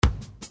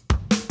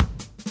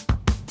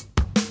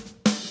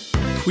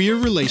Queer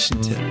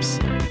Relation Tips,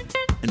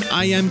 an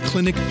I Am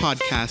Clinic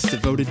podcast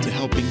devoted to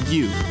helping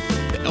you,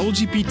 the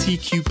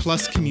LGBTQ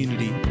plus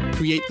community,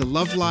 create the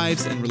love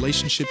lives and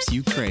relationships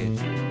you crave.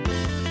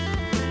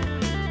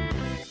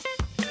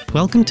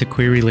 Welcome to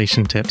Queer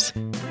Relation Tips.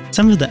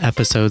 Some of the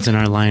episodes in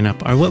our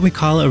lineup are what we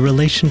call a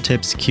Relation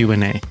Tips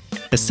Q&A,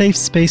 a safe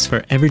space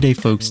for everyday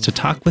folks to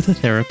talk with a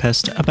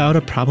therapist about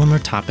a problem or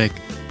topic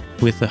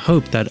with the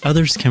hope that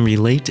others can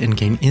relate and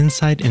gain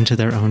insight into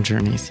their own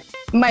journeys.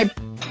 My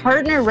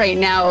partner right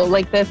now,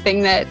 like the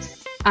thing that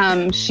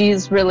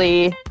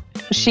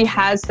she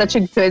has such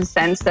a good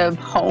sense of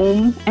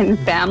home and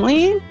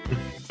family,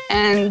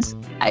 and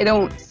I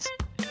don't.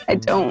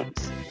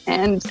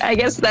 And I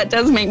guess that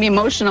does make me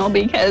emotional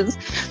because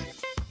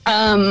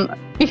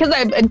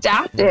I've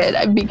adapted.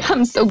 I've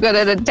become so good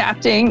at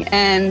adapting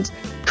and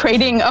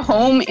creating a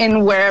home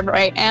in wherever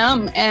I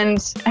am and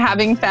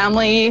having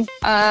family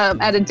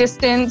at a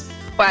distance,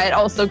 but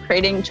also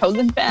creating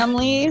chosen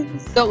family.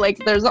 So like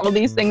there's all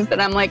these things that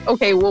I'm like,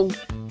 okay, well,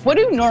 what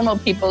do normal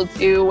people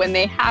do when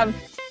they have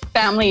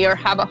family or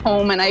have a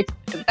home? And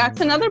that's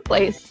another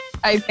place,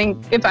 I think,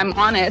 if I'm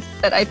honest,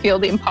 that I feel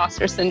the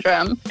imposter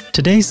syndrome.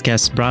 Today's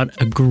guest brought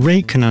a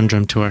great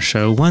conundrum to our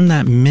show, one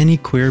that many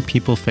queer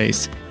people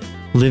face,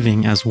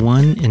 living as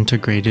one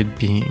integrated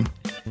being.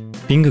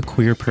 Being a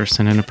queer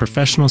person in a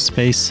professional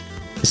space,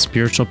 a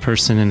spiritual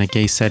person in a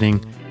gay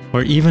setting,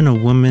 or even a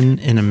woman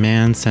in a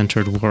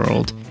man-centered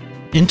world.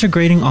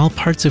 Integrating all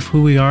parts of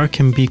who we are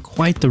can be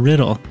quite the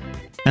riddle,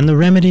 and the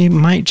remedy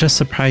might just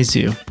surprise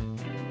you.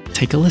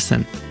 Take a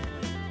listen.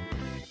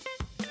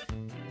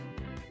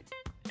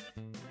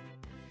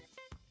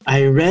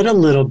 I read a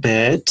little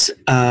bit.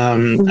 I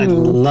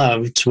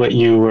loved what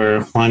you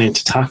were wanting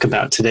to talk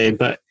about today,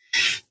 but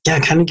yeah,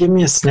 kind of give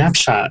me a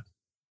snapshot.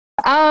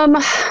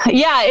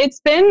 Yeah,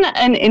 it's been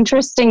an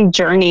interesting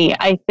journey.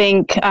 I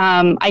think,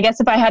 I guess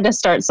if I had to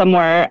start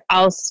somewhere,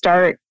 I'll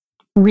start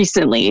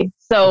recently.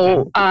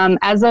 So,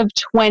 as of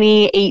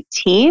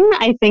 2018,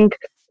 I think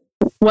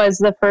was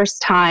the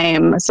first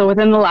time. So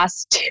within the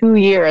last 2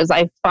 years,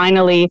 I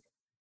finally,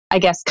 I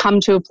guess, come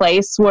to a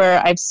place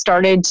where I've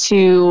started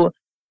to,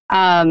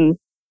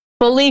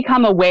 fully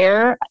come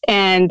aware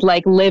and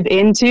like live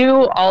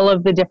into all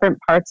of the different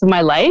parts of my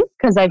life.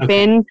 Cause I've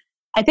been,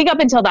 I think up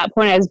until that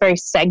point, I was very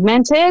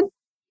segmented,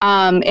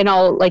 in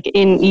all, like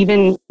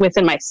even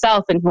within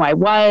myself and who I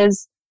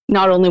was,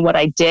 not only what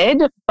I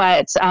did,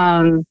 but,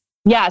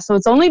 yeah, so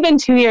it's only been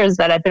 2 years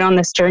that I've been on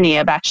this journey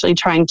of actually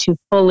trying to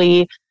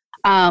fully,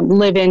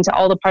 live into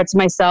all the parts of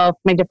myself,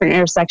 my different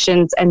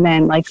intersections, and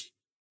then like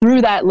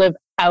through that, live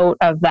out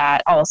of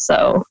that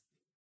also.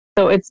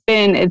 So it's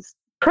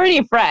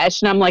pretty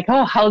fresh. And I'm like,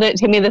 oh, how did it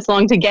take me this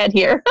long to get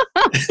here?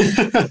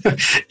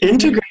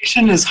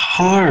 Integration is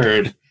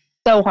hard.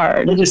 So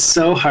hard. It is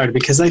so hard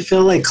because I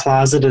feel like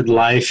closeted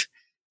life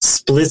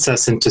splits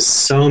us into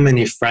so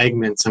many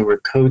fragments, and we're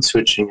code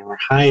switching and we're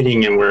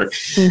hiding and we're,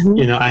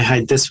 I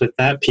hide this with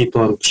that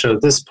people and show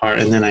this part.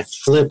 And then I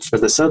flip for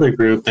this other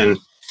group. And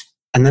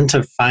then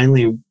to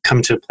finally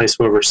come to a place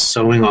where we're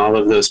sewing all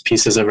of those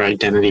pieces of our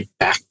identity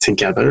back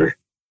together,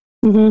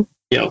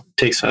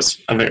 takes us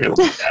a very long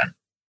time.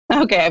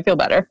 Okay, I feel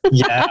better.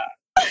 Yeah.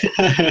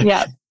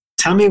 Yeah.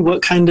 Tell me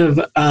what kind of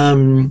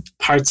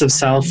parts of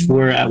self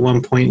were at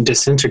one point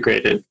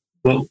disintegrated?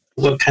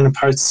 What kind of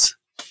parts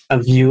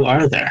of you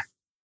are there?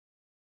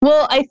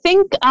 Well, I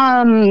think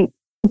I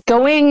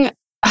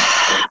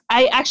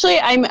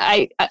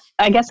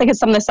guess I could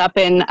sum this up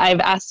in,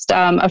 I've asked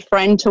a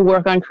friend to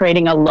work on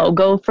creating a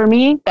logo for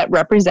me that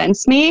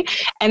represents me.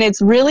 And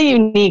it's really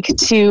unique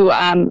to,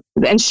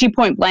 and she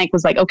point blank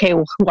was like, okay,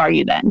 well, who are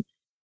you then?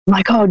 I'm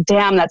like, oh,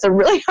 damn, that's a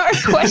really hard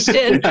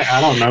question.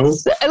 I don't know.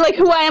 Like,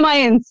 who am I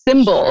in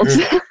symbols?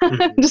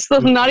 Just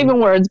not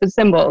even words, but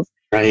symbols.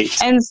 Right.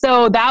 And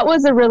so that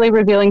was a really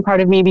revealing part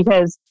of me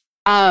because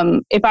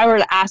if I were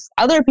to ask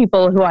other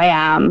people who I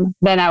am,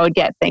 then I would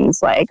get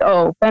things like,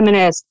 oh,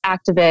 feminist,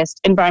 activist,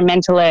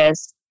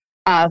 environmentalist,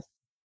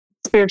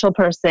 spiritual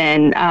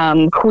person,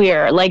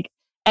 queer,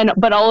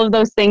 but all of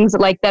those things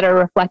like that are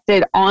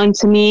reflected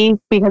onto me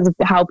because of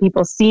how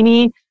people see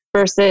me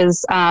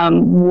versus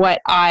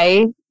what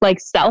I like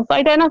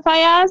self-identify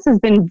as has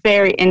been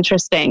very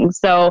interesting.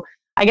 So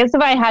I guess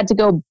if I had to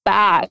go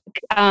back,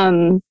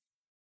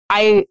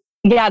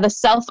 the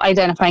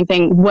self-identifying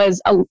thing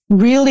was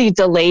really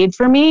delayed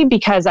for me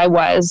because I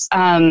was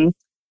I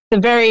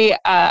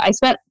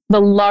spent a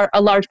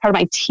large part of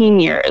my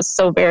teen years,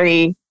 so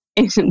very,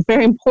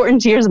 very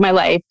important years of my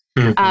life,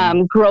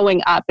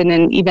 growing up in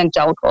an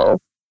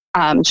evangelical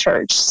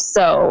church.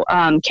 So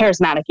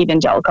charismatic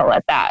evangelical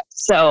at that.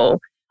 So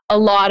a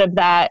lot of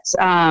that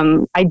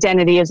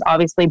identity is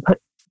obviously put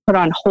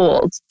on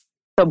hold.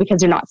 So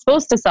because you're not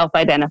supposed to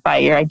self-identify,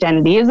 your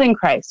identity is in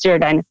Christ. Your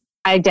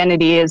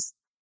identity is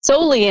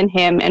solely in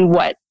Him and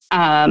what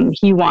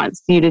He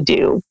wants you to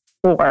do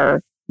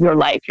for your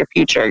life, your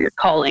future, your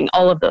calling,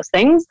 all of those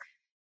things.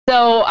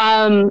 So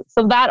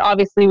that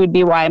obviously would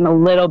be why I'm a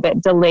little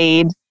bit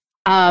delayed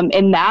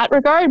in that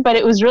regard. But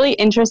it was really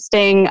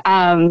interesting.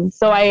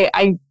 So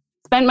I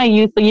spent my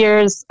youth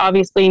years,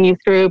 obviously, in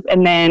youth group,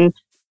 and then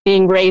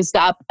being raised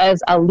up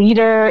as a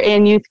leader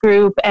in youth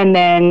group, and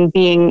then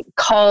being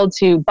called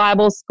to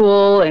Bible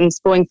school and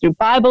going through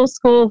Bible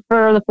school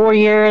for the 4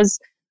 years.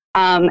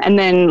 And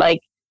then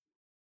like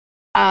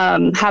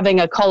having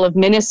a call of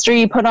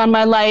ministry put on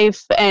my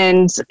life.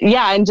 And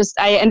just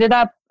I ended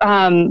up,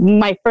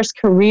 my first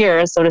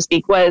career, so to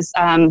speak, was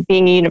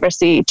being a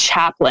university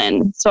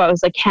chaplain. So I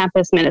was a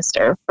campus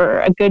minister for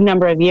a good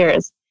number of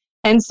years.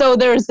 And so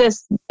there's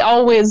this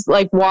always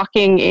like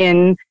walking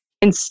in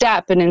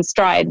step and in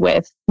stride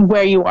with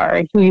where you are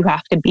and who you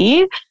have to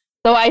be.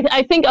 So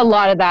I think a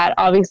lot of that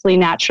obviously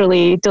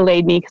naturally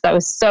delayed me because I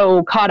was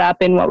so caught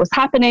up in what was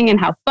happening and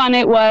how fun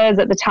it was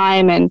at the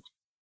time. And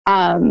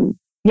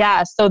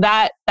so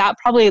that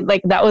probably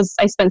like that was,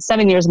 I spent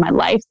 7 years of my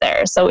life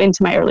there. So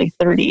into my early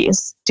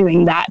 30s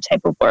doing that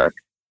type of work,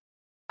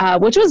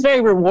 which was very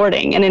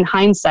rewarding. And in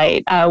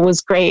hindsight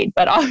was great,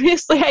 but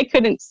obviously I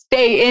couldn't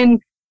stay in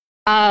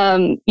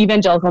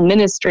evangelical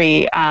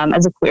ministry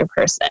as a queer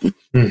person.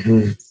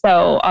 Mm-hmm.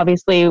 So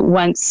obviously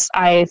once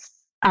I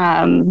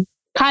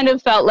kind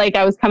of felt like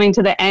I was coming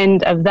to the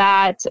end of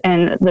that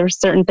and there's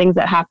certain things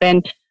that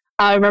happened.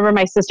 I remember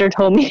my sister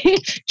told me,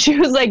 she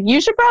was like, you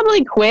should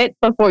probably quit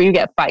before you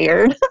get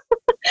fired.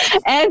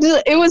 And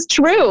it was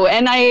true.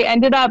 And I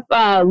ended up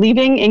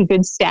leaving in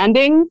good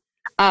standing.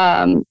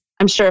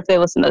 I'm sure if they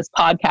listen to this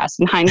podcast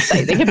in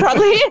hindsight, they could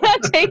probably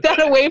take that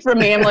away from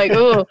me. I'm like,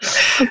 ooh.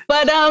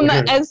 But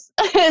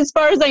as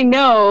far as I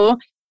know,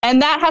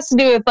 and that has to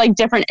do with like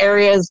different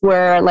areas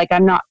where like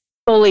I'm not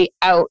fully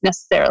out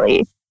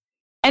necessarily.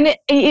 And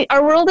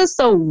our world is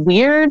so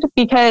weird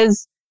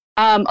because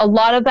a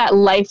lot of that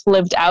life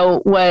lived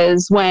out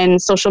was when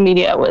social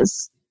media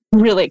was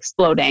really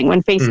exploding,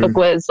 when Facebook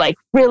was like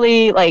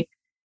really like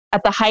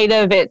at the height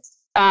of its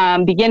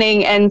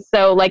beginning. And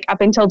so like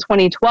up until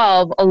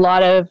 2012,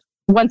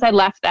 once I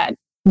left that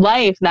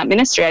life, that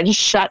ministry, I just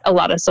shut a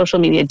lot of social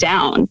media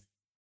down.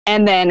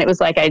 And then it was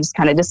like I just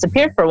kind of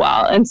disappeared for a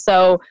while. And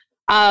so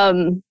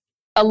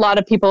a lot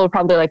of people are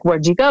probably like,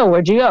 where'd you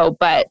go?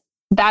 But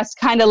that's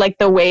kind of like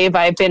the wave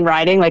I've been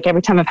riding. Like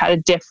every time I've had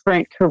a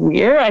different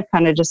career, I've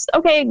kind of just,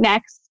 okay,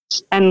 next,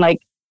 and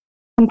like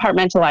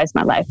compartmentalize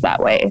my life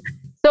that way.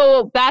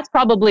 So that's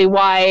probably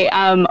why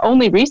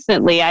only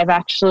recently I've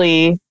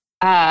actually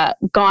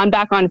gone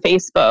back on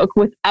Facebook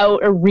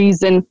without a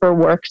reason for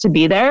work to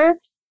be there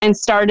and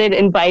started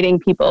inviting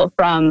people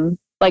from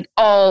like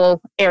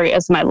all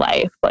areas of my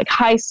life, like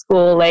high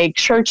school, like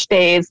church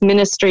days,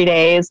 ministry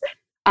days,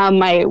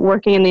 my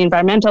working in the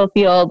environmental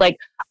field, like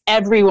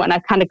everyone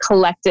I've kind of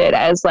collected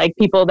as like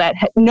people that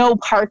know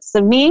parts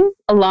of me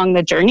along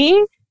the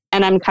journey.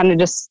 And I'm kind of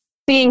just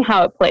seeing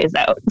how it plays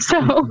out.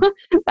 So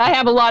I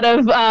have a lot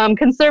of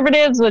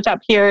conservatives, which up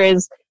here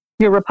is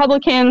your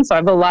Republicans. So I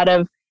have a lot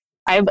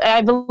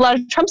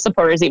of Trump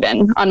supporters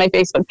even on my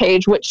Facebook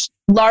page, which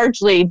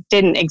largely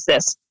didn't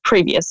exist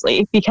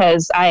previously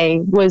because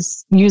I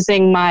was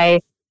using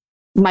my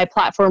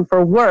platform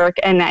for work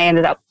and I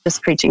ended up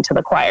just preaching to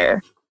the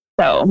choir.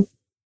 So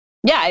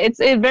yeah, it's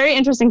a very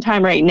interesting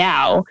time right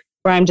now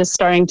where I'm just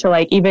starting to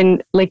like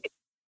even like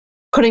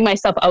putting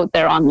myself out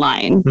there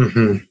online,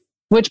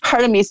 which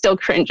part of me still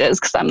cringes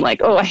because I'm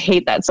like, oh, I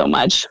hate that so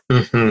much.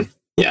 Mm-hmm.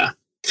 Yeah.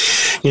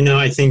 You know,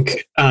 I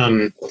think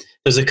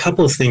there's a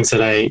couple of things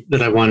that I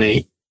want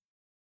to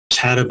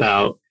chat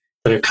about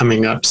that are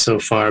coming up so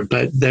far,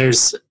 but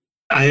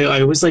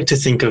I always like to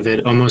think of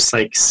it almost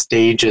like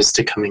stages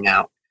to coming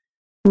out.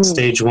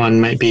 Stage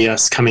one might be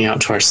us coming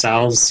out to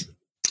ourselves,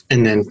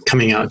 and then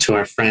coming out to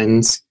our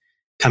friends,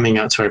 coming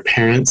out to our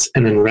parents,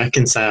 and then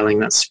reconciling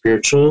that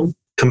spiritual,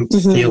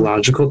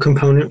 theological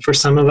component for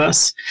some of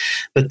us.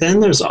 But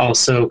then there's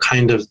also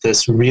kind of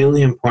this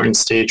really important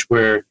stage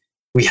where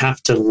we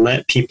have to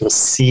let people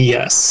see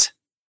us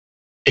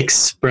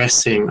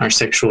expressing our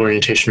sexual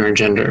orientation or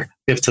gender.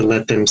 We have to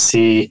let them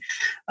see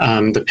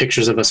the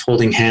pictures of us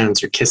holding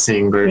hands or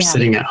kissing or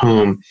sitting at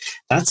home.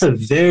 That's a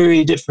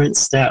very different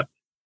step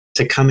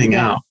to coming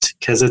out,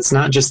 because it's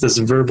not just this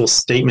verbal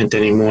statement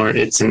anymore,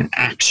 it's an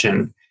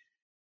action.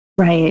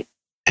 Right.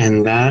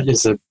 And that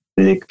is a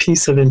big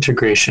piece of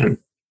integration.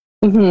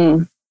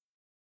 Yep.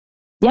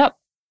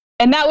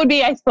 And that would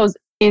be, I suppose,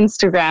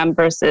 Instagram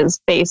versus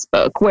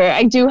Facebook, where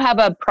I do have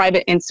a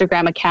private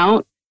Instagram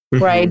account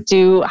where I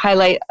do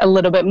highlight a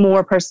little bit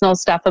more personal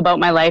stuff about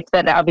my life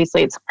that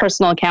obviously it's a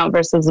personal account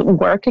versus a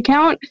work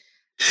account.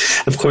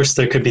 Of course,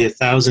 there could be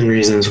 1,000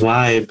 reasons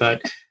why,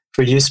 but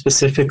for you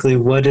specifically,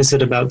 what is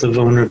it about the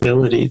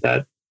vulnerability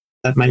that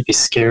might be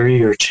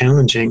scary or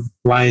challenging?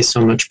 Why so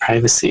much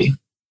privacy?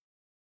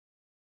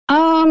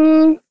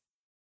 I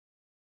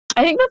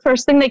think the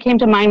first thing that came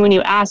to mind when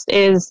you asked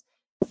is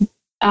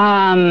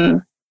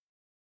probably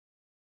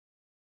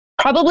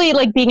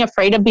like being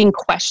afraid of being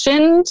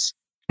questioned.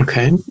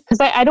 Okay. Because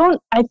I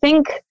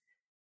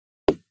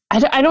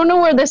I don't know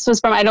where this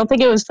was from. I don't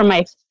think it was from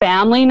my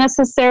family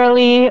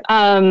necessarily.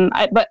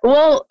 I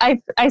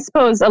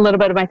suppose a little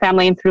bit of my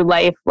family and through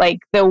life, like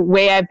the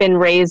way I've been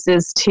raised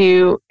is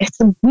it's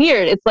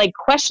weird. It's like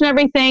question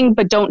everything,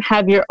 but don't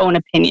have your own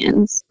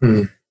opinions.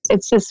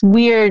 It's this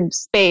weird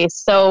space.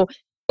 So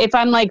if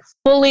I'm like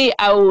fully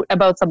out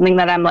about something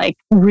that I'm like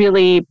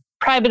really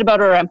private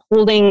about, or I'm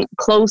holding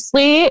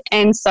closely,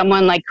 and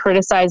someone like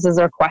criticizes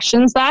or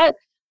questions that,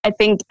 I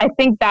think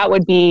that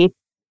would be,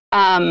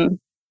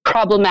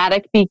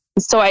 problematic.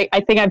 So I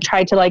think I've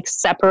tried to like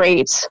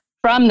separate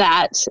from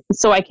that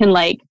so I can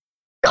like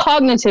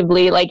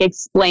cognitively like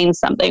explain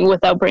something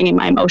without bringing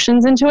my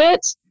emotions into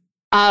it.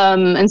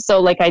 And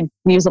so like I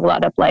use a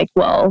lot of like,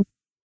 well,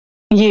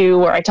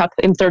 you, or I talk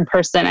in third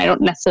person. I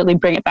don't necessarily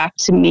bring it back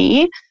to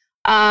me.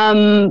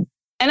 And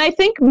I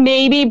think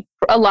maybe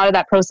a lot of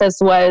that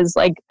process was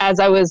like, as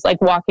I was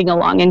like walking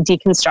along and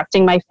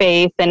deconstructing my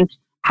faith and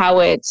how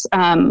it's,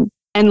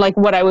 and like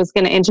what I was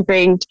going to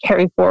integrate and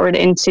carry forward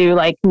into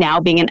like now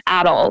being an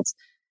adult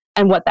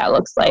and what that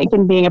looks like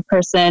and being a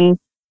person,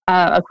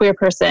 a queer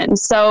person.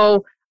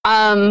 So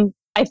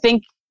I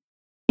think,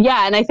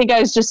 and I think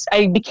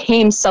I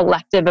became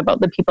selective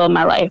about the people in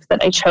my life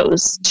that I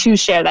chose to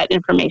share that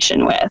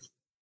information with.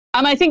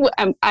 I think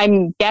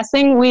I'm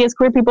guessing we as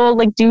queer people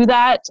like do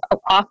that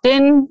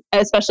often,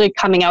 especially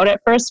coming out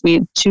at first.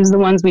 We choose the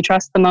ones we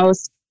trust the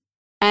most.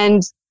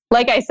 And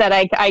like I said,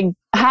 I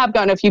have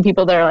gotten a few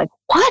people that are like,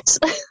 what?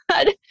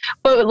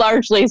 But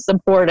largely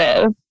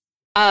supportive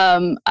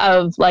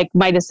of like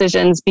my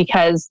decisions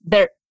because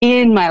they're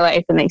in my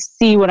life and they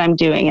see what I'm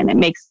doing and it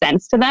makes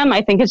sense to them.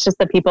 I think it's just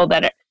the people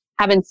that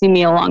haven't seen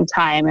me a long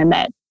time and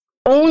that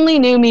only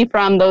knew me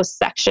from those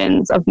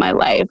sections of my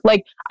life.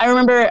 Like I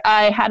remember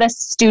I had a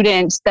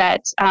student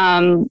that,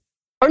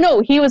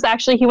 he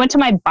went to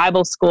my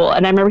Bible school,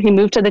 and I remember he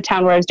moved to the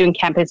town where I was doing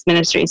campus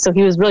ministry. So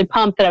he was really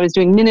pumped that I was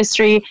doing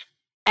ministry.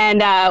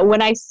 And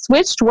when I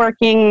switched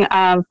working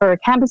for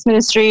campus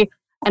ministry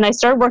and I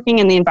started working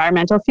in the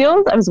environmental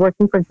field, I was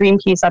working for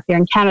Greenpeace up here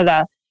in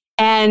Canada.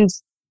 And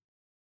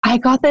I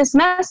got this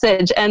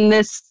message, and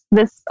this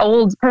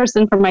old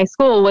person from my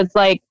school was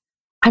like,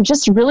 I'm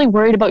just really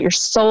worried about your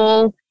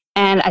soul.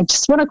 And I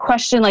just want to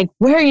question, like,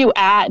 where are you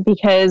at?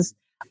 Because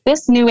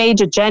this new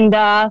age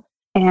agenda.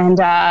 And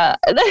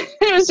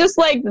it was just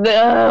like,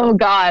 oh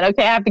God,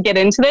 okay, I have to get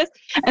into this.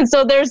 And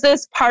so there's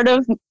this part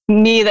of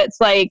me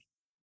that's like,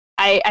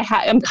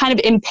 I'm kind of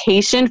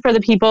impatient for the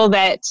people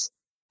that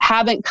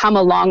haven't come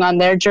along on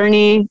their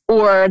journey,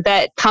 or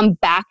that come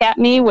back at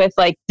me with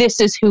like, this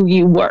is who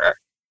you were,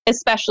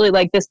 especially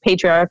like this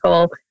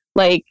patriarchal,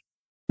 like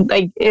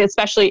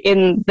especially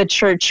in the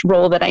church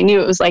role that I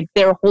knew. It was like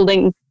they were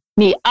holding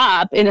me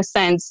up in a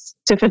sense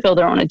to fulfill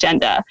their own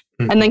agenda.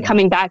 Mm-hmm. And then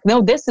coming back,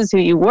 no, this is who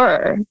you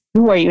were.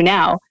 Who are you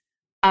now?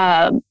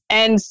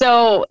 And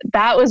so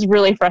that was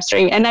really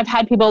frustrating. And I've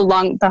had people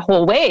along the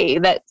whole way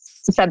that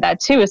said that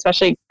too,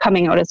 especially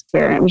coming out as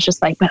queer. And it was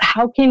just like, but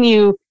how can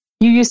you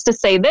used to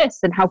say this,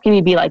 and how can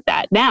you be like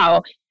that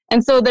now?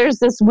 And so there's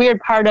this weird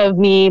part of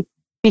me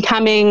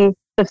becoming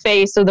the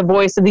face or the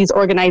voice of these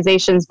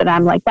organizations that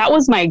I'm like, that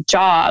was my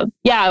job.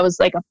 Yeah, it was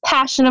like a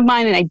passion of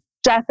mine, and I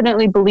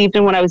definitely believed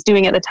in what I was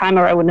doing at the time,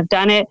 or I wouldn't have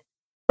done it.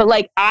 But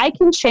like, I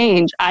can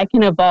change, I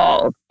can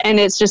evolve. And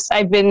it's just,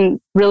 I've been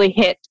really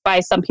hit by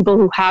some people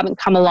who haven't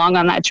come along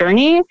on that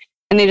journey,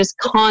 and they just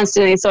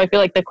constantly, so I feel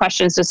like the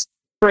questions just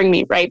bring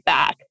me right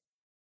back.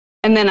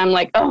 And then I'm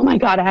like, oh my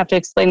God, I have to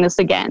explain this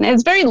again. And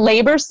it's very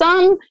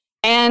laborsome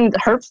and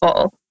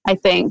hurtful, I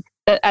think,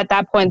 that at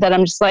that point that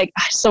I'm just like,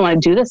 I just don't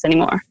want to do this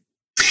anymore.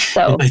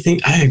 So I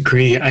think I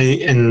agree.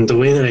 And the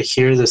way that I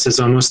hear this is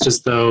almost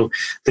as though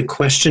the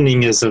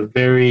questioning is a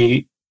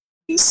very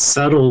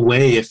subtle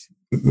way, if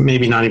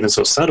maybe not even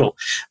so subtle,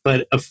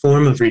 but a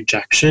form of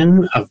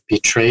rejection, of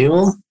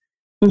betrayal.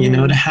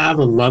 Mm-hmm. To have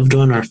a loved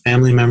one or a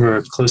family member or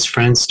a close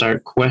friend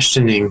start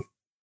questioning,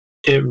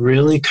 it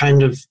really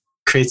kind of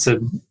creates a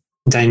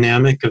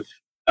dynamic of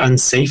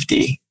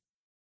unsafety.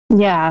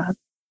 Yeah.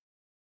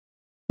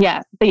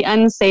 The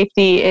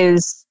unsafety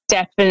is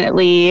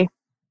definitely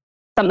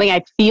something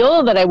I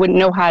feel that I wouldn't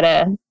know how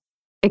to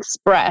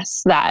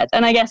express that.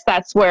 And I guess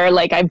that's where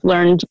like I've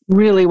learned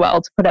really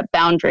well to put up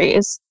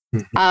boundaries.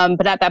 Mm-hmm.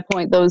 But at that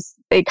point,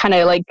 I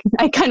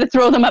kind of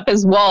throw them up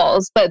as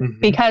walls, but mm-hmm.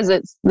 because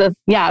it's the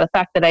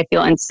fact that I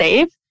feel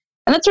unsafe.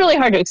 And that's really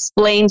hard to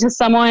explain to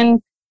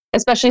someone,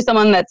 especially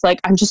someone that's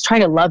like, I'm just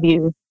trying to love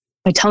you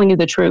by telling you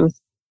the truth,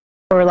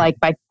 or like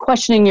by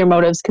questioning your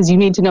motives because you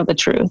need to know the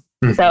truth.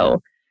 Mm-hmm. So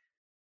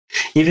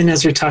even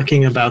as you're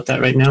talking about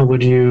that right now,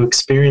 what are you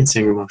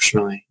experiencing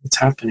emotionally? What's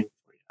happening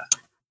for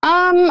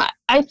you?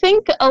 I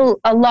think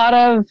a lot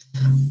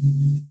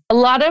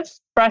of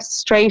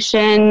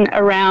frustration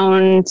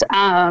around,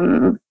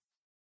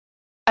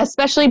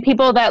 especially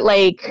people that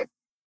like,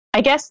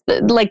 I guess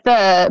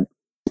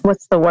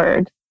what's the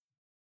word?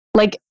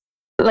 Like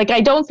I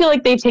don't feel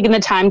like they've taken the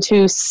time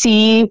to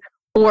see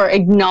or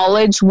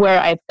acknowledge where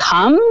I've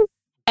come.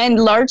 And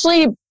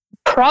largely,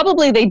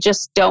 probably they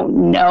just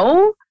don't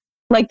know.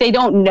 Like, they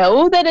don't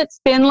know that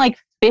it's been like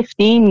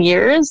 15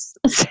 years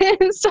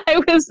since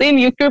I was in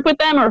youth group with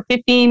them, or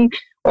 15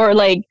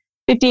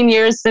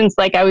 years since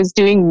like I was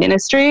doing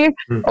ministry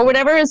or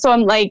whatever. So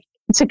I'm like,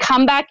 to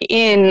come back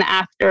in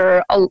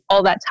after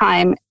all that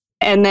time.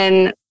 And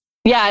then,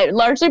 yeah, it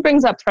largely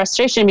brings up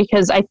frustration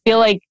because I feel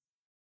like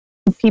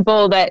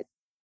people that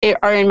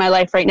are in my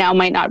life right now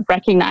might not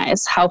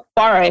recognize how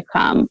far I've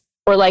come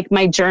or like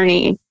my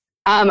journey.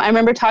 I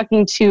remember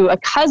talking to a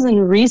cousin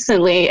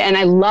recently, and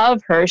I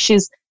love her.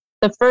 She's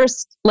the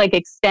first like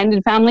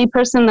extended family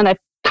person that I've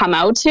come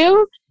out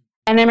to.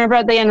 And I remember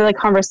at the end of the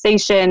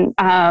conversation,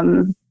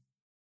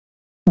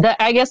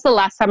 I guess the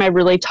last time I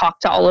really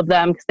talked to all of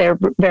them, because they're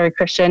very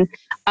Christian,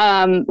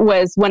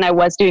 was when I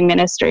was doing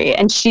ministry.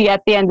 And she,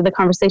 at the end of the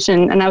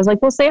conversation, and I was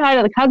like, well, say hi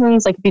to the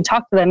cousins, like if you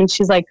talk to them. And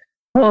she's like,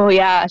 oh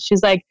yeah.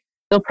 She's like,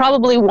 they'll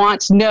probably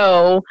want to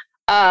know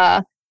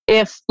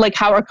if like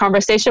how our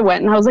conversation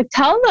went. And I was like,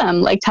 tell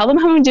them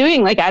how I'm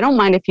doing. Like, I don't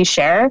mind if you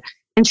share.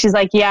 And she's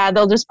like, yeah,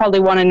 they'll just probably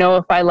want to know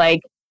if I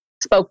like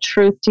spoke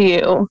truth to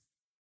you.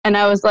 And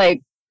I was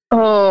like,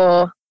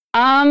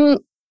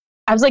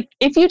 I was like,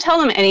 if you tell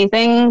them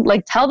anything,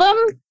 like tell them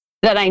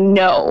that I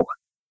know,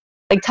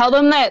 like tell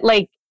them that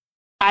like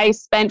I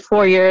spent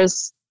 4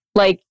 years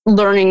like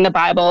learning the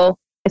Bible,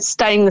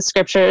 studying the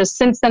scriptures.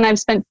 Since then, I've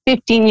spent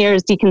 15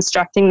 years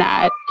deconstructing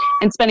that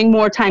and spending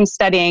more time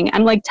studying.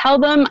 I'm like, tell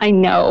them I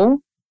know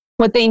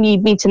what they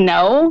need me to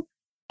know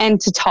and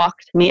to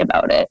talk to me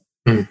about it.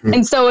 Mm-hmm.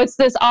 And so it's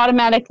this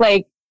automatic,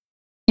 like,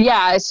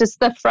 yeah, it's just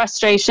the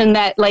frustration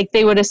that like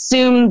they would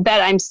assume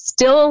that I'm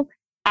still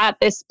at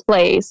this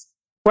place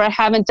where I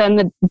haven't done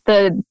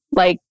done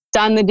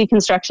the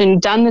deconstruction,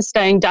 done the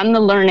studying, done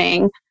the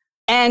learning.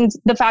 And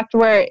the fact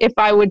where if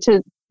I would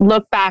to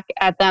look back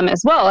at them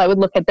as well, I would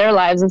look at their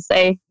lives and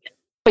say,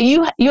 but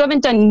you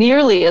haven't done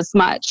nearly as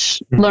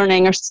much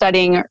learning or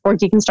studying or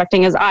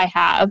deconstructing as I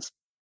have.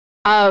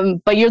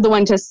 But you're the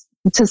one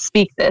to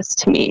speak this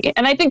to me.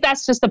 And I think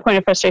that's just the point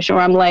of frustration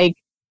where I'm like,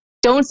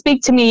 don't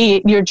speak to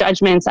me your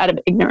judgments out of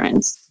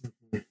ignorance.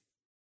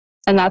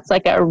 And that's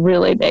like a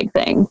really big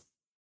thing.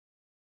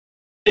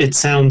 It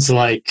sounds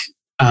like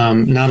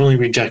not only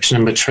rejection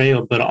and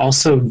betrayal, but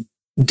also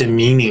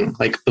demeaning,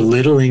 like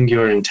belittling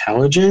your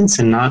intelligence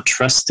and not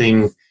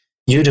trusting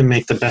you to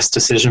make the best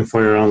decision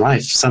for your own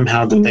life.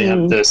 Somehow that they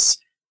have this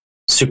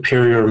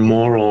superior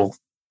moral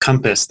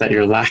compass that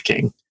you're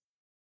lacking.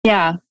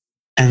 Yeah.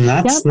 And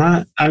that's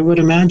not, I would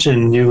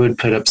imagine you would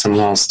put up some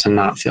walls to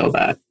not feel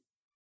that.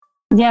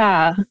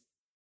 Yeah.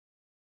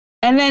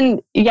 And then,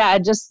 yeah,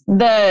 just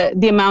the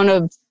amount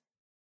of,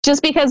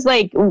 just because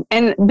like,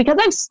 and because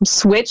I've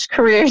switched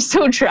careers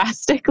so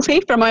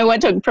drastically from I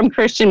went from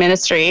Christian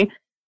ministry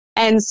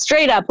and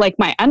straight up, like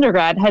my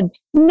undergrad had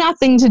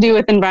nothing to do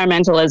with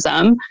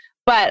environmentalism,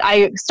 but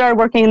I started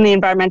working in the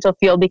environmental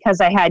field because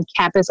I had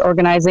campus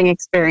organizing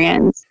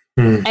experience.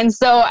 And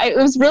so it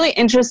was really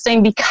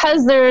interesting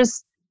because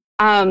there's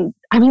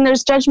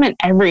judgment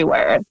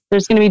everywhere.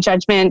 There's going to be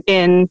judgment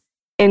in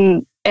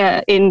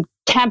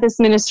campus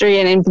ministry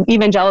and in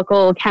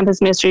evangelical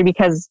campus ministry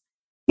because,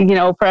 you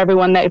know, for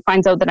everyone that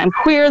finds out that I'm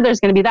queer, there's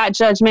going to be that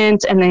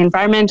judgment. And the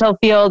environmental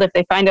field, if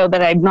they find out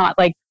that I'm not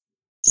like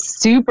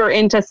super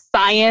into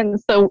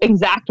science the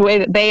exact way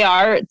that they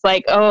are, it's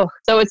like, oh,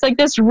 so it's like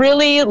this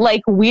really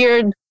like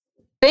weird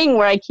thing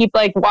where I keep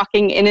like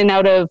walking in and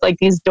out of like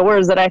these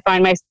doors that I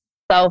find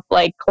myself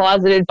like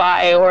closeted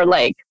by, or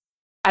like,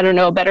 I don't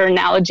know, a better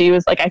analogy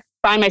was like I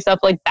find myself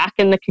like back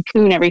in the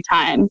cocoon every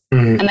time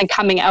and then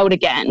coming out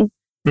again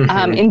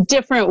in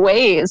different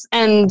ways.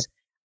 And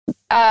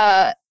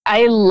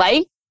I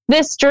like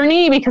this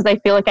journey because I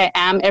feel like I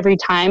am every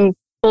time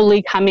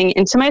fully coming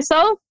into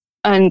myself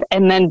and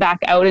then back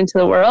out into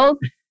the world.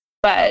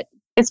 But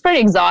it's pretty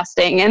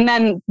exhausting. And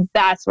then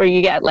that's where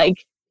you get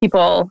like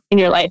people in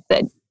your life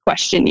that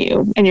question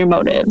you and your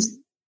motives.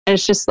 And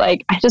it's just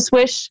like, I just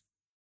wish,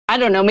 I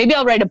don't know, maybe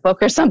I'll write a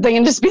book or something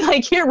and just be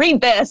like, here, read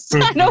this.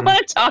 I don't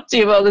want to talk to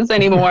you about this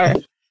anymore.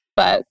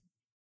 But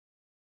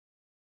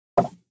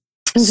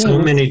so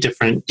many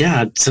different,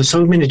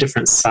 so many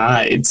different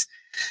sides,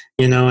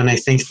 you know, and I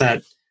think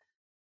that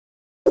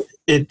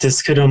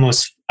this could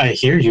almost, I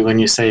hear you when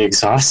you say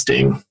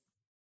exhausting.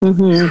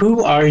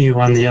 Who are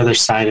you on the other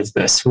side of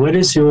this? What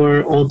is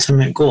your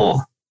ultimate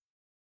goal?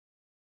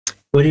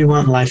 What do you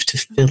want life to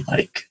feel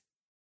like?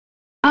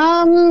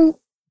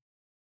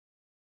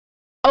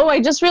 I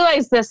just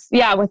realized this,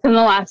 within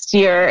the last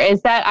year,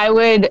 is that I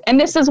would, and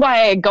this is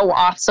why I go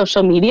off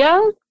social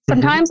media.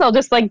 Sometimes I'll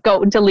just like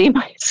go delete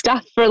my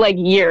stuff for like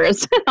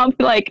years. I'll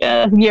be like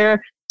a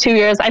year, 2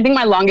 years. I think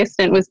my longest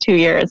stint was 2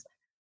 years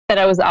that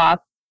I was off.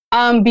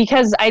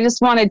 Because I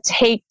just want to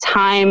take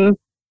time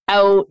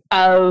out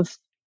of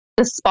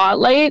the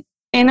spotlight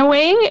in a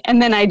way.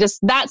 And then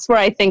that's where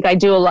I think I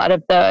do a lot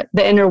of the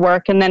inner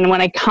work. And then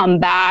when I come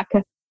back,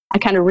 I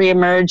kind of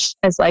reemerge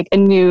as like a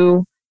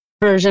new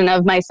version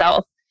of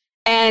myself.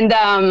 And,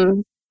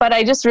 but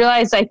I just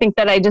realized, I think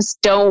that I just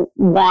don't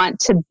want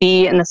to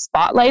be in the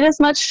spotlight as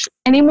much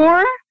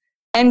anymore.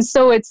 And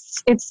so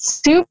it's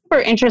super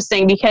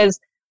interesting because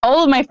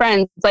all of my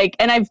friends, like,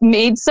 and I've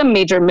made some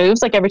major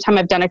moves. Like every time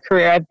I've done a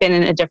career, I've been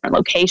in a different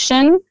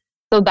location.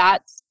 So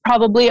that's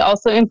probably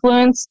also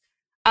influenced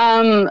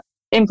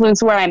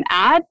where I'm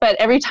at. But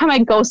every time I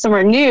go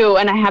somewhere new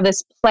and I have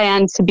this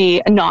plan to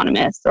be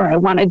anonymous, or I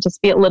want to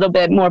just be a little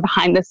bit more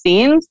behind the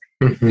scenes,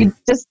 it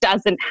just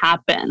doesn't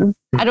happen.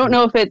 I don't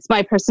know if it's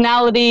my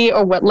personality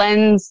or what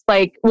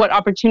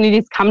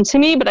opportunities come to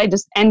me, but I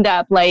just end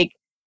up like,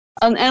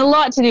 and a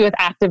lot to do with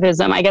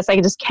activism. I guess I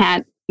just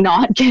can't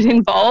not get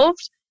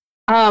involved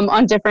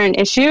on different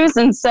issues.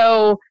 And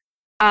so,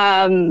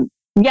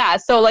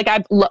 so like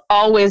I've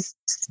always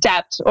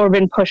stepped or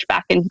been pushed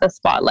back into the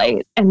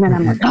spotlight. And then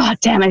I'm like, oh,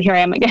 damn it, here I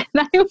am again.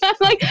 I'm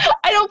like,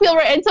 I don't feel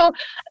right. And so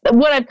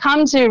what I've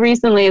come to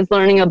recently is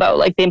learning about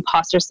like the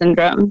imposter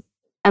syndrome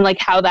and like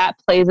how that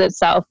plays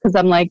itself. Because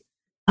I'm like,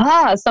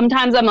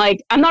 sometimes I'm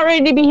like, I'm not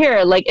ready to be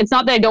here. Like, it's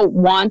not that I don't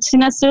want to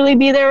necessarily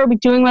be there or be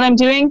doing what I'm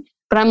doing,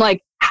 but I'm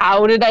like,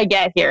 how did I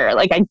get here?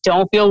 Like, I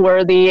don't feel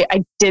worthy.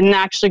 I didn't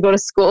actually go to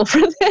school for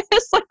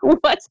this. Like,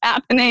 what's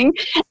happening?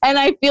 And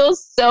I feel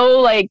so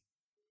like,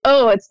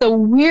 oh, it's the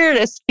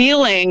weirdest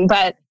feeling.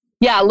 But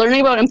yeah,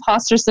 learning about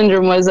imposter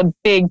syndrome was a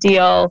big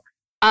deal.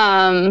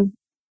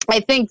 I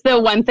think the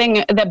one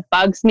thing that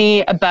bugs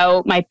me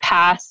about my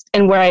past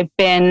and where I've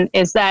been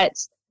is that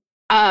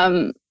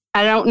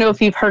I don't know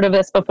if you've heard of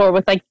this before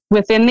with like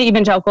within the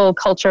evangelical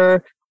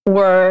culture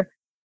or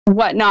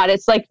whatnot.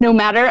 It's like, no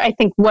matter, I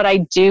think, what I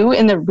do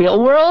in the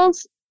real world,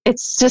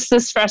 it's just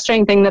this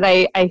frustrating thing that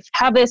I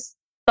have this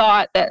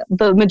thought that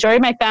the majority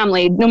of my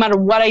family, no matter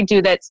what I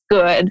do that's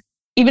good,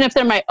 even if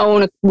they're my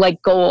own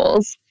like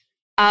goals,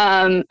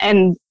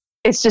 and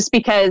it's just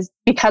because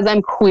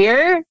I'm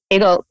queer,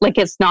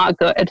 it's not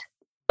good.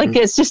 Like,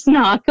 it's just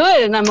not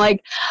good. And I'm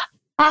like,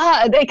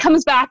 it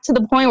comes back to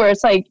the point where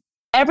it's like,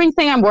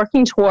 everything I'm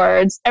working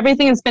towards,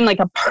 everything has been like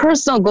a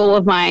personal goal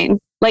of mine,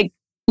 like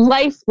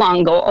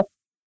lifelong goal.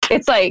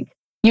 It's like,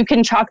 you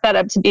can chalk that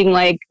up to being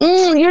like,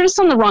 you're just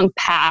on the wrong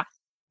path.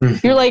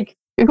 You're like,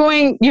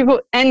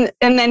 and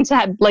then to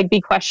have like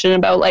be questioned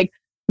about like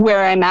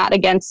where I'm at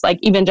against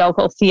like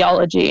evangelical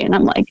theology. And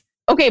I'm like,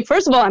 okay,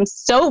 first of all, I'm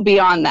so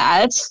beyond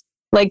that.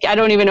 Like, I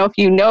don't even know if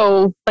you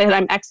know that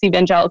I'm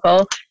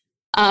ex-evangelical,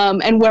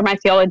 and where my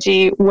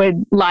theology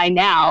would lie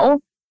now.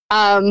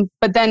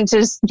 But then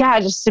just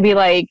to be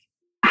like,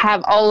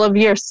 have all of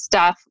your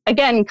stuff,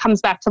 again,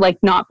 comes back to like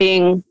not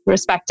being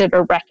respected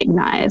or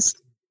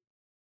recognized.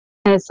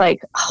 And it's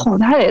like, oh,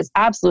 that is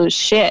absolute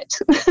shit.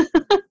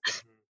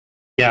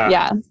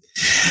 Yeah.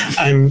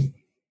 I'm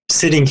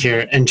sitting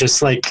here and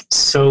just like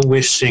so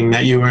wishing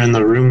that you were in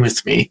the room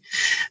with me,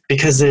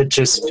 because it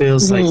just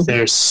feels like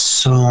there's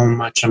so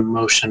much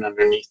emotion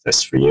underneath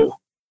this for you.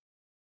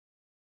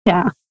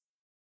 Yeah.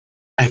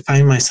 I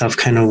find myself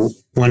kind of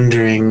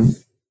wondering,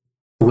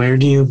 where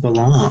do you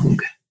belong?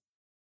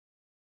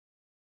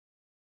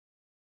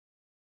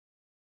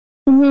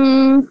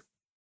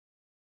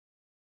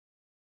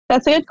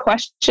 That's a good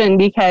question,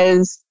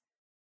 because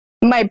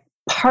my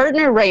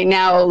partner right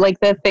now, like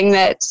the thing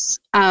that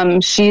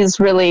she's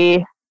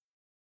really,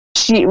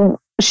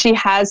 she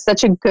has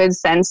such a good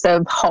sense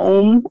of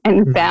home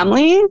and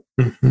family,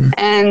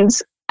 and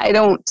I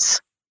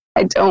don't.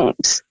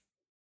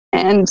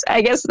 And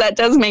I guess that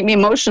does make me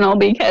emotional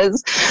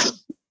because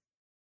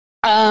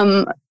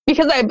I've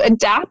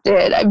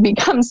adapted. I've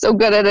become so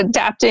good at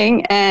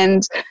adapting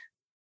and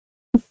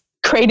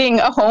creating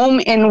a home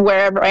in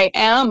wherever I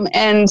am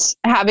and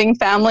having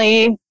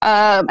family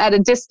at a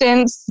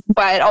distance,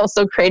 but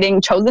also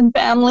creating chosen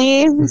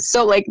family.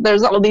 So like,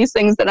 there's all these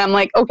things that I'm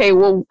like, okay,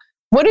 well,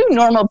 what do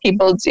normal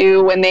people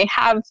do when they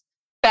have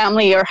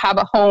family or have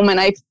a home? And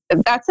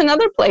that's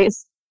another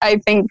place, I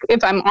think,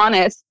 if I'm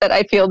honest, that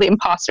I feel the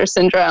imposter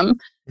syndrome,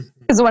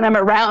 because when I'm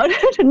around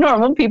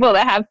normal people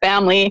that have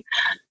family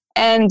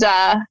and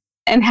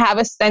have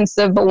a sense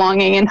of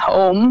belonging and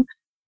home.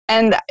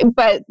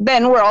 But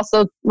then we're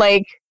also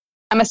like,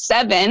 I'm a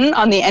 7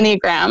 on the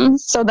Enneagram.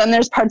 So then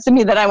there's parts of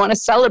me that I want to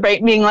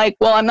celebrate, being like,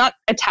 well, I'm not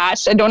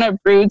attached. I don't have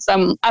roots.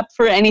 I'm up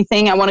for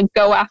anything. I want to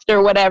go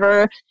after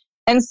whatever.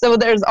 And so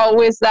there's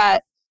always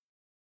that,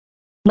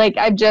 like,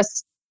 I've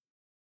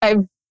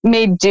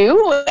made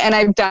do and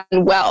I've done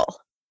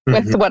well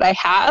with what I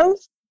have.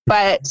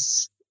 But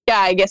yeah,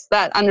 I guess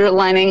that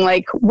underlining,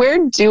 like,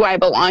 where do I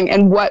belong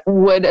and what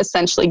would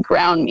essentially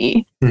ground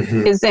me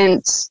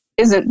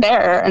isn't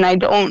there. And I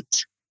don't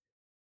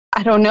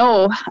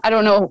know. I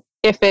don't know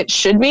if it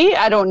should be.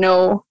 I don't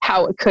know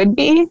how it could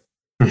be.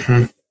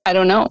 I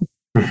don't know.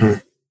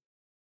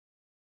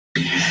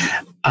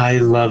 I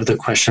love the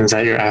questions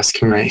that you're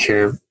asking right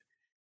here.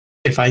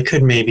 If I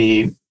could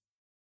maybe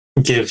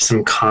give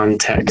some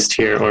context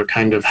here or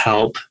kind of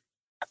help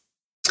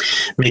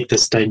make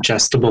this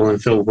digestible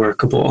and feel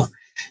workable,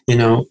 you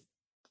know,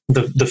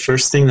 the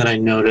first thing that I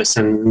notice,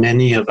 and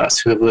many of us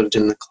who have lived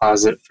in the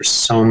closet for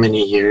so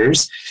many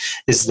years,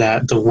 is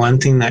that the one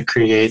thing that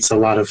creates a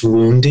lot of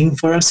wounding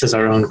for us is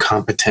our own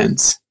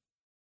competence.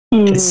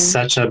 It's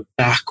such a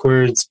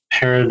backwards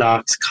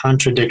paradox,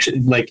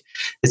 contradiction. Like,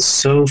 it's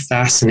so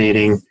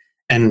fascinating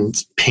and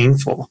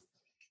painful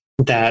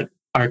that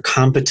our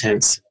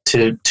competence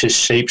to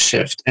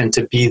shapeshift and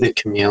to be the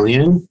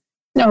chameleon,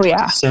 Oh,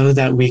 yeah. so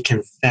that we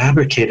can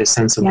fabricate a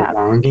sense of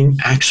belonging,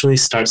 actually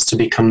starts to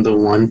become the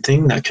one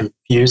thing that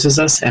confuses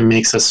us and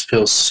makes us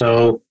feel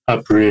so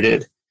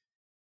uprooted.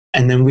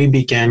 And then we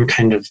began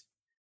kind of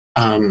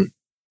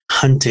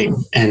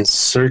hunting and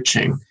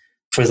searching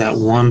for that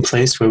one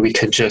place where we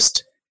could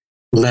just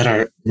let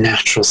our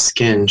natural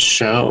skin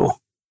show.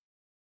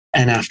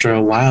 And after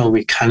a while,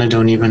 we kind of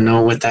don't even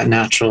know what that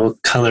natural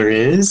color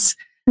is.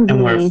 Mm-hmm.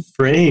 And we're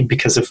afraid,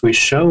 because if we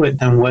show it,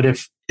 then what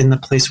if in the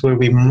place where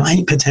we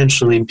might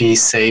potentially be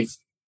safe,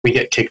 we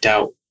get kicked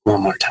out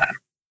one more time?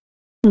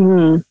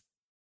 Mm-hmm.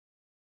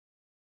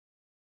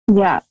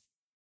 Yeah.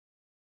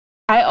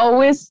 I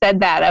always said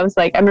that. I was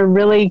like, I'm a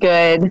really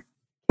good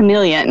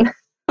chameleon.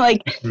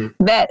 Like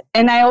that.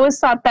 And I always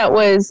thought that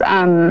was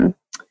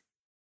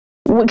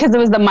because it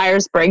was the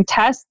Myers-Briggs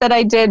test that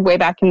I did way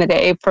back in the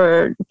day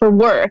for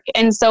work.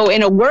 And so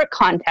in a work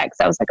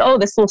context, I was like, oh,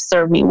 this will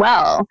serve me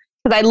well.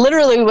 Because I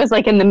literally was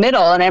like in the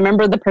middle. And I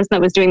remember the person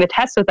that was doing the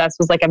test with us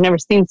was like, I've never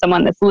seen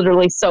someone that's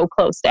literally so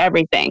close to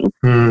everything.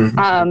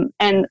 Mm-hmm.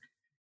 And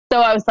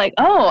so I was like,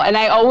 oh, and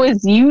I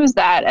always use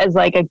that as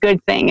like a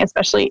good thing,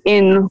 especially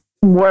in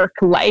work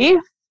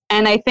life.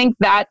 And I think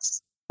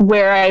that's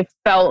where I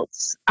felt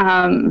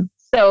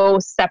so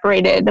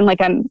separated and like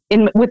I'm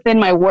within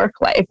my work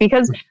life,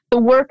 because the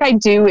work I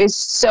do is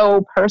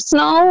so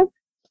personal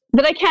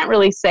that I can't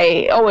really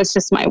say, oh, it's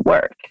just my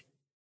work.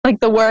 Like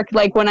the work,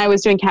 like when I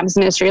was doing campus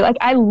ministry, like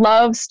I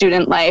love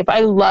student life. I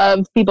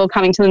love people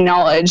coming to the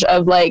knowledge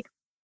of like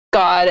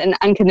God and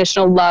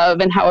unconditional love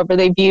and however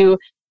they view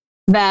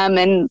them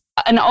and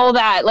all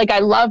that. Like I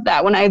love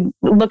that. When I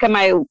look at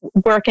my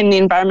work in the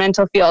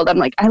environmental field, I'm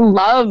like, I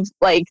love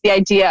like the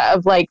idea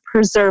of like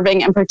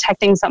preserving and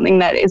protecting something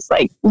that is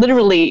like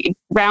literally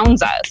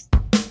grounds us.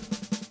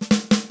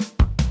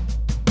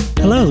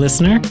 Hello,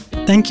 listener.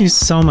 Thank you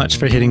so much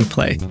for hitting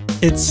play.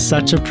 It's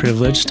such a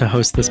privilege to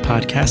host this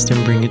podcast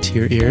and bring it to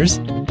your ears.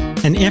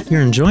 And if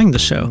you're enjoying the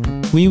show,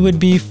 we would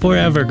be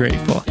forever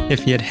grateful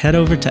if you'd head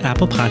over to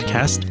Apple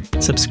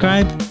Podcast,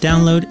 subscribe,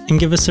 download, and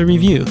give us a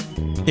review.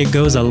 It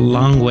goes a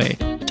long way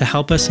to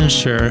help us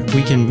ensure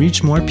we can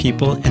reach more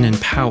people and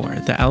empower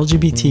the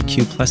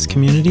LGBTQ plus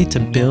community to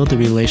build the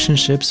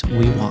relationships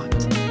we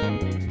want.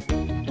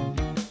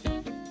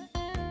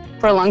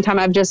 For a long time,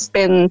 I've just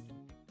been,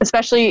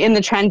 especially in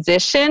the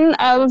transition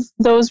of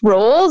those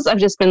roles, I've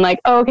just been like,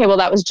 oh, okay, well,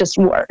 that was just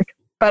work.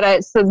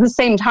 But so at the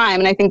same time,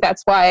 and I think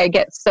that's why I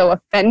get so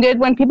offended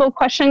when people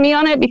question me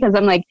on it, because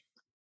I'm like,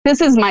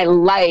 this is my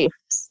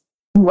life's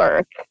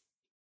work.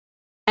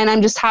 And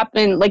I'm just I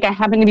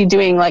happen to be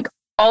doing like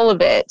all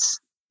of it.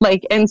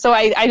 Like, and so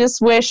I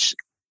just wish,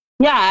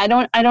 I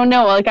don't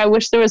know. Like, I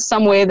wish there was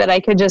some way that I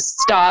could just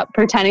stop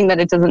pretending that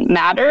it doesn't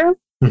matter.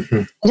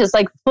 Mm-hmm. Just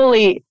like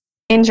fully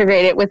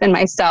integrate it within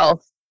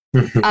myself.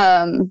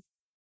 Mm-hmm.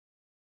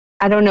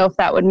 I don't know if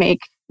that would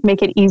make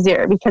it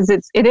easier, because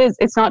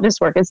it's not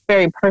just work. It's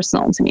very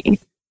personal to me.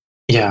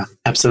 Yeah,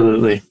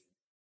 absolutely.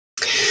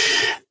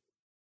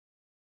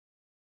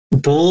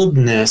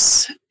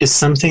 Boldness is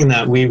something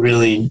that we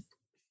really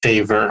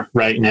favor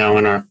right now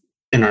in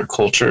our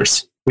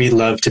cultures. We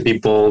love to be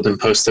bold and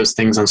post those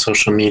things on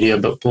social media,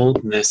 but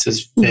boldness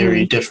is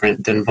very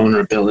different than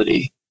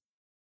vulnerability.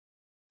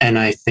 And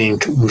I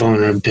think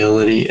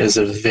vulnerability is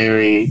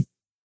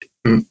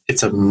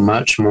it's a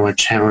much more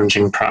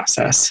challenging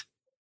process.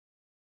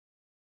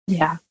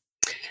 Yeah.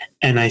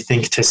 And I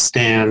think to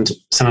stand,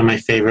 some of my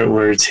favorite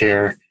words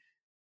here,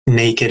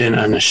 naked and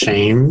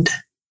unashamed,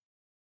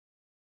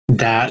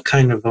 that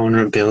kind of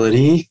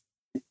vulnerability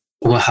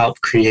will help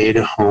create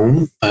a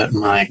home, but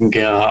my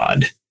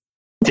God,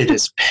 it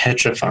is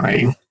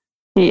petrifying.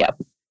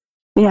 Yep.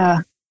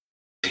 Yeah.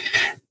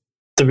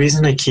 The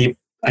reason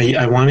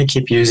I want to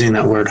keep using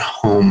that word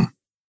home,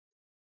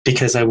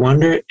 because I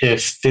wonder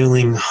if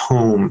feeling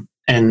home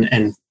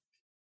and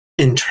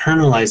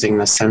internalizing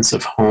the sense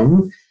of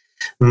home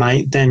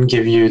might then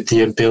give you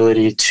the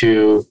ability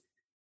to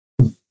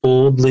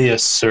boldly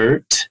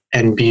assert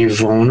and be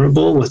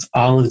vulnerable with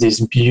all of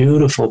these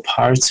beautiful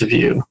parts of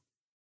you.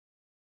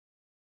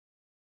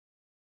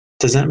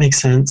 Does that make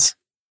sense?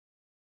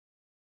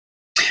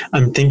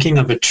 I'm thinking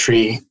of a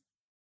tree,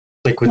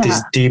 like with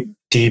these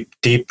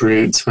deep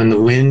roots. When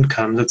the wind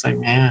comes, it's like,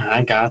 man,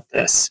 I got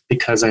this,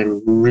 because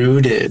I'm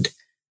rooted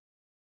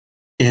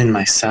in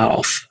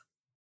myself.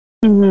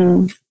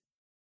 Mm-hmm.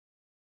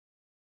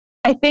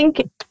 I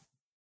think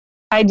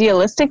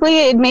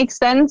idealistically it makes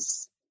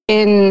sense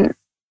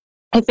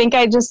I think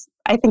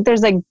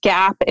there's a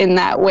gap in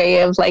that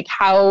way of like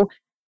how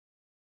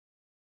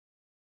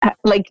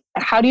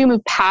do you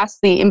move past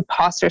the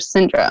imposter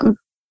syndrome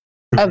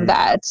of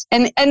that?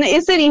 And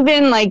is it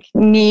even like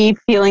me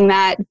feeling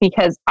that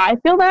because I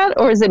feel that,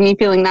 or is it me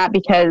feeling that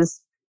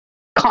because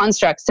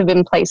constructs have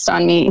been placed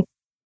on me?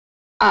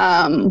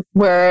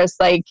 Whereas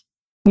like,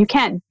 you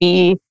can't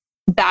be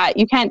that,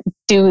 you can't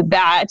do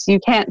that, you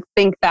can't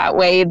think that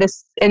way. And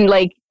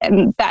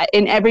that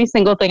in every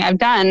single thing I've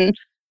done,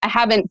 I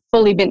haven't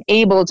fully been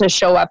able to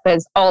show up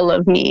as all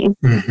of me.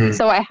 Mm-hmm.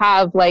 So I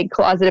have like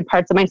closeted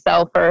parts of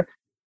myself or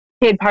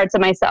hid parts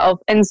of myself.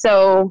 And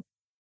so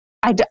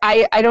I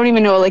don't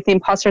even know, like the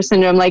imposter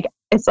syndrome, like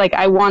it's like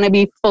I want to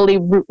be fully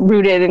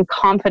rooted and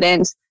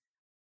confident,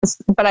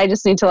 but I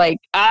just need to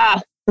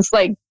just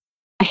like,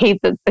 I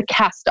hate the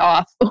cast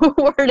off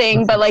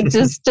wording, but like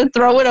just to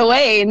throw it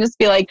away and just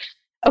be like,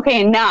 okay,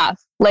 enough.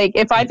 Like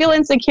if I feel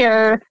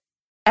insecure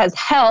as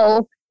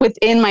hell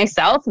within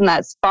myself, and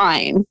that's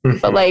fine. Mm-hmm.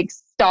 But like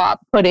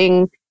stop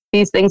putting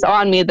these things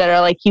on me that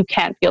are like, you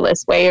can't feel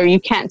this way, or you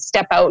can't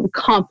step out and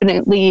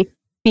confidently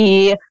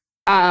be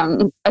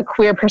a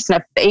queer person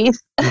of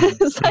faith.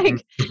 It's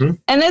like, mm-hmm.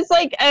 and it's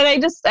like,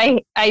 and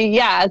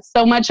it's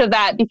so much of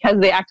that because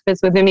the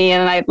activist within me,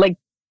 and it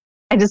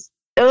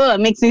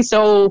makes me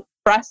so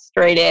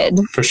frustrated.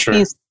 For sure.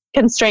 These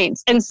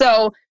constraints. And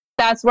so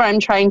that's where I'm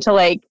trying to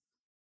like,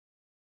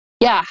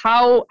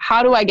 how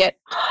do I get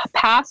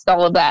past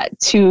all of that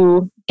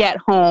to get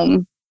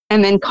home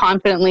and then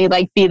confidently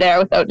like be there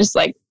without just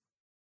like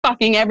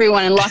fucking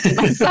everyone and locking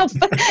myself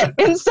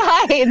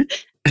inside.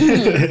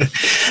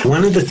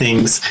 One of the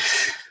things,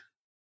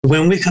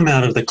 when we come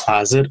out of the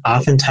closet,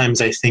 oftentimes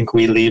I think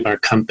we leave our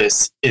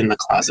compass in the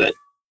closet.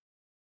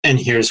 And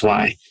here's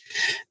why.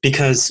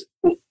 Because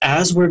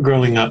as we're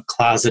growing up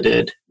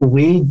closeted,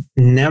 we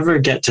never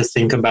get to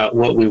think about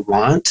what we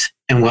want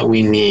and what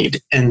we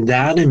need. And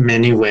that in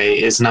many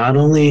ways is not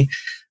only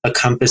a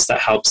compass that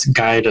helps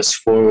guide us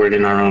forward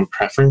in our own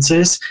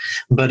preferences,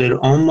 but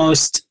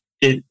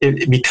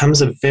it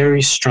becomes a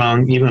very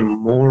strong, even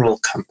moral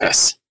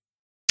compass.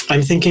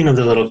 I'm thinking of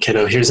the little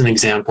kiddo. Here's an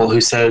example who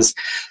says,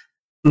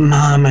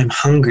 "Mom, I'm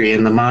hungry."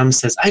 And the mom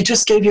says, "I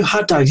just gave you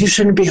hot dogs. You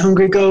shouldn't be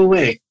hungry. Go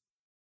away."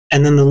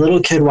 And then the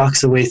little kid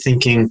walks away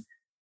thinking,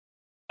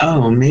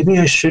 "Oh, maybe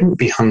I shouldn't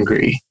be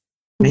hungry.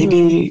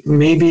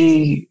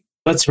 Maybe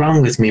what's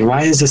wrong with me?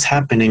 Why is this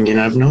happening? You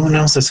know, if no one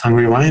else is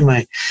hungry, why am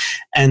I?"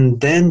 And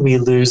then we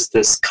lose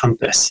this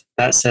compass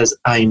that says,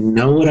 I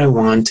know what I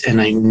want and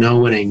I know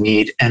what I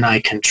need and I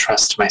can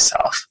trust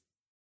myself.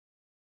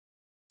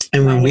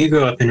 And when we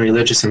grow up in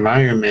religious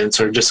environments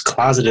or just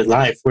closeted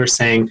life, we're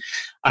saying,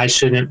 I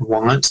shouldn't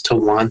want to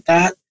want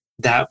that.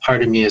 That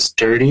part of me is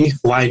dirty.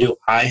 Why do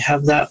I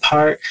have that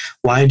part?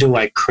 Why do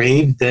I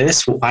crave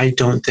this? Why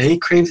don't they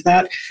crave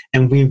that?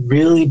 And we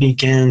really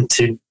begin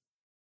to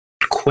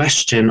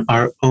question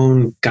our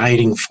own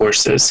guiding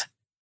forces.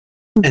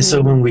 Mm-hmm. And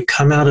so when we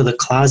come out of the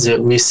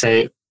closet, we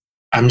say,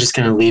 I'm just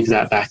going to leave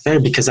that back there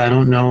because I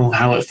don't know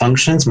how it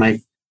functions, my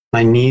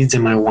needs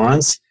and my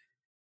wants.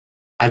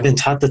 I've been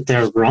taught that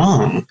they're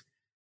wrong.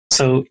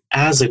 So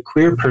as a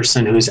queer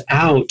person who's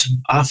out,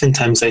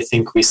 oftentimes I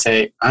think we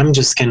say, I'm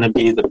just going to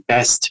be the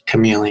best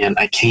chameleon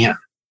I can.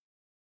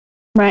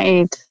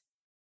 Right.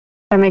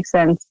 That makes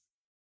sense.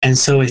 And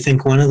so I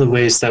think one of the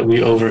ways that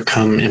we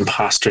overcome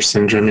imposter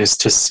syndrome is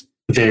to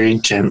very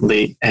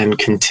gently and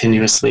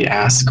continuously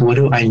ask, what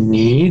do I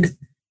need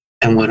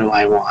and what do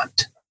I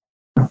want?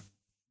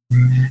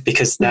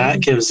 Because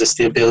that gives us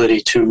the ability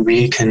to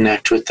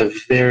reconnect with the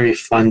very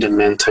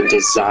fundamental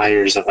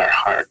desires of our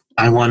heart.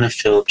 I want to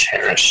feel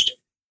cherished.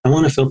 I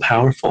want to feel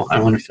powerful. I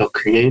want to feel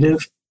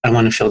creative. I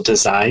want to feel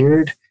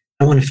desired.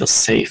 I want to feel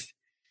safe.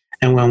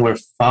 And when we're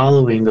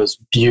following those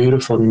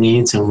beautiful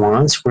needs and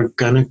wants, we're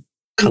going to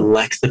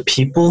collect the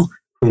people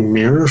who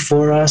mirror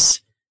for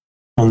us.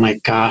 Oh my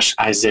gosh,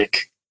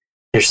 Isaac,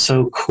 you're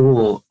so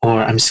cool.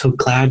 Or I'm so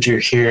glad you're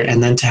here.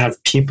 And then to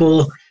have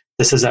people,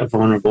 this is that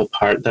vulnerable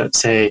part, that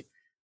say,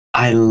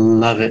 I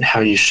love it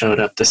how you showed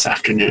up this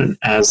afternoon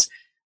as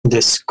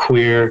this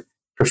queer,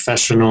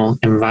 professional,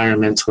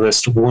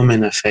 environmentalist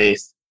woman of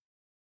faith.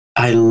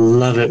 I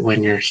love it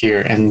when you're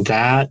here. And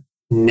that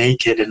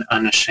naked and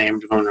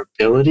unashamed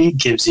vulnerability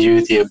gives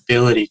you the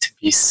ability to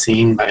be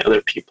seen by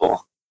other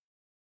people.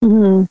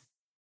 Mm-hmm.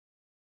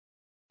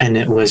 And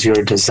it was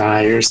your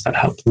desires that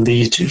helped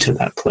lead you to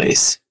that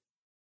place.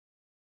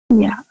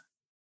 Yeah.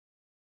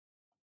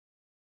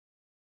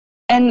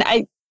 And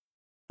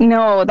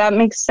no, that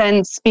makes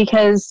sense,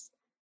 because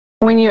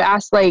when you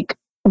ask like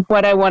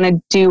what I want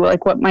to do,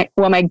 like what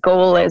my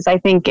goal is, I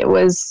think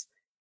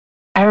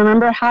I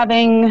remember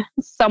having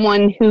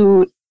someone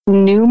who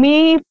knew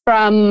me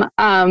from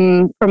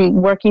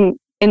working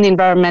in the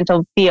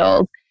environmental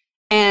field,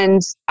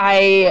 and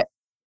I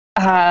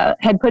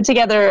had put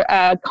together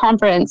a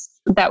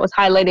conference that was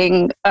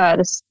highlighting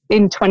this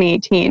in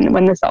 2018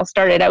 when this all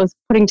started. I was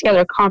putting together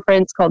a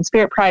conference called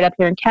Spirit Pride up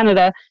here in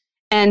Canada,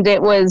 and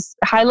it was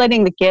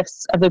highlighting the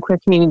gifts of the queer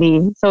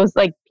community. So it's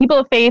like people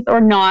of faith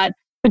or not,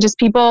 but just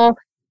people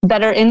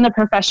that are in the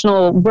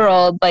professional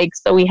world. Like,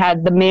 so we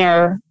had the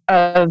mayor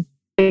of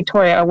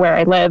Victoria, where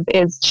I live,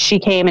 she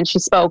came and she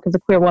spoke as a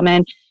queer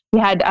woman. We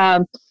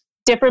had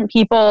different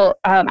people.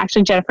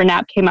 Actually, Jennifer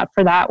Knapp came up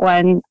for that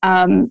one,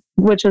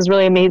 which was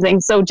really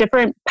amazing. So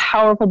different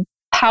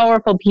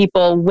powerful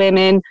people,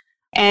 women.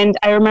 And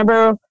I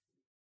remember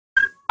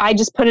I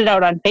just put it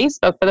out on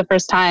Facebook for the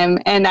first time,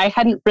 and I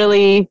hadn't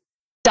really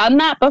done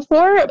that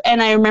before.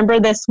 And I remember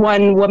this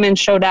one woman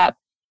showed up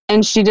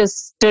And she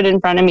just stood in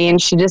front of me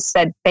and she just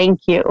said,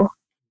 thank you.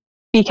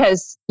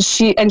 Because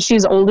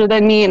she's older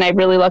than me and I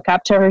really look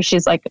up to her.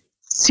 She's like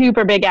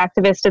super big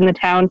activist in the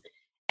town.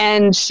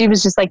 And she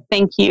was just like,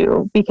 thank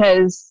you,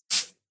 because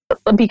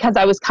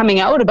I was coming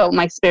out about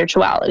my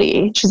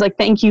spirituality. She's like,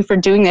 thank you for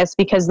doing this,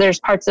 because there's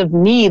parts of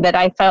me that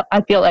I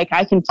feel like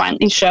I can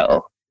finally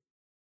show.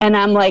 And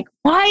I'm like,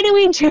 why do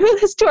we do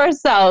this to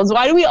ourselves?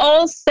 Why do we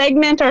all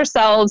segment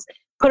ourselves,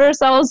 put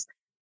ourselves?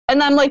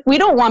 And I'm like, we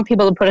don't want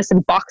people to put us in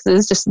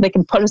boxes just so they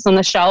can put us on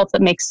the shelf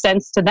that makes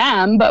sense to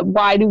them. But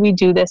why do we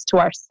do this to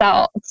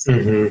ourselves?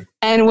 Mm-hmm.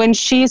 And when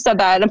she said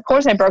that, of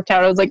course I broke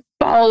out. I was like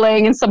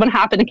bawling, and someone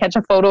happened to catch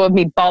a photo of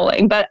me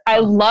bawling. But I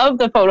love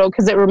the photo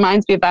because it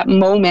reminds me of that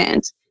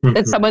moment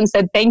that someone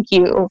said, thank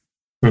you.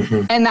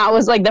 Mm-hmm. And that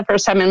was like the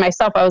first time in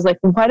myself, I was like,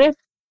 what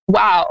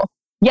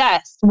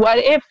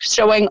if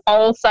showing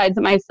all sides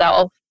of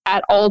myself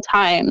at all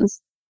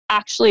times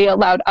actually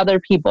allowed other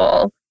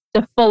people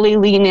to fully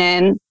lean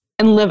in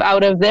and live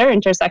out of their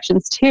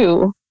intersections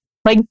too?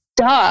 Like,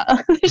 duh,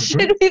 this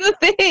should be the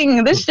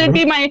thing. This should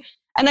be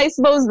and I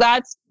suppose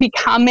that's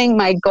becoming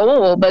my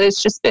goal, but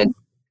it's just been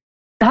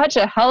such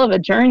a hell of a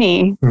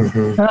journey.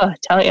 I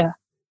tell you.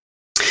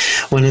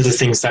 One of the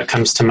things that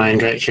comes to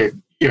mind right here,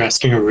 you're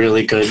asking a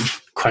really good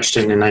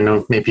question, and I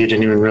know maybe you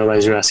didn't even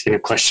realize you're asking a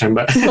question,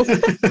 but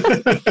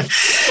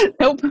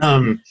nope.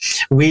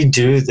 We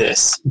do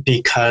this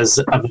because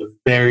of a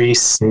very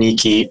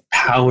sneaky,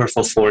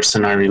 powerful force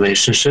in our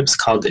relationships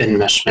called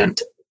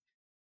enmeshment.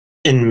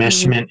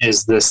 Enmeshment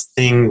is this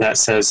thing that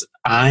says,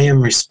 I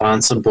am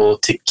responsible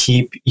to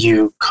keep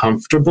you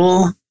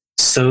comfortable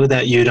so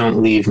that you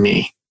don't leave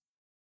me.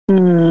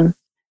 And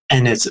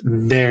it's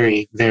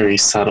very, very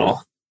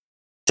subtle.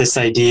 This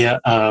idea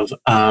of,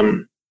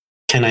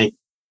 can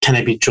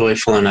I be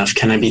joyful enough?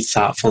 Can I be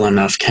thoughtful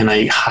enough? Can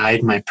I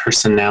hide my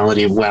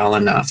personality well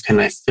enough? Can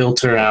I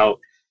filter out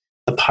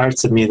the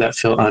parts of me that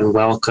feel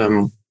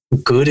unwelcome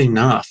good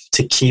enough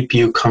to keep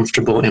you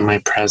comfortable in my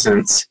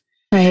presence?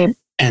 Right.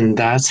 And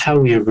that's how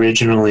we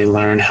originally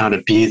learned how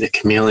to be the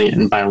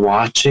chameleon, by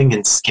watching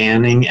and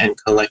scanning and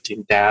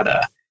collecting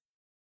data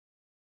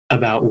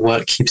about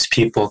what keeps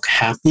people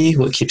happy,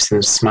 what keeps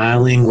them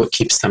smiling, what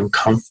keeps them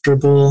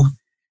comfortable.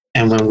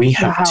 And when we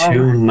have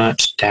too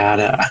much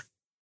data,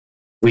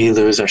 we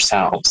lose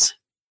ourselves.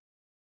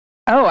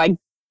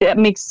 That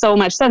makes so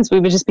much sense. We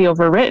would just be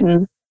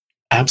overwritten.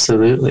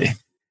 Absolutely.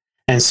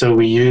 And so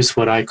we use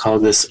what I call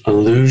this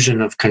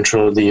illusion of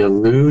control. The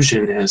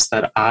illusion is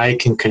that I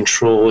can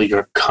control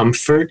your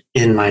comfort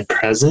in my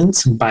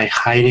presence by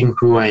hiding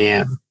who I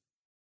am.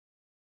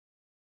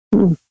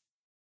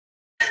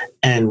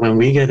 And when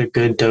we get a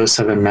good dose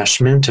of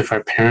enmeshment, if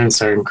our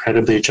parents are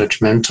incredibly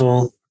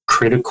judgmental,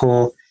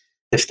 critical,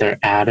 if they're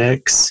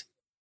addicts,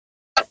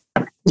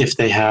 if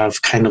they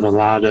have kind of a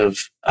lot of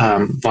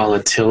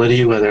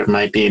volatility, whether it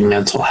might be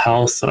mental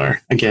health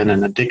or, again,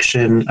 an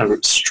addiction, a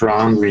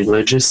strong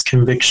religious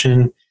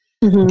conviction,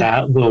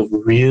 that will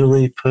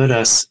really put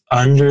us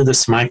under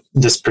this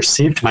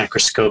perceived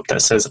microscope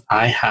that says,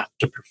 I have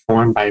to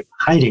perform by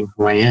hiding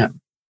who I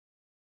am.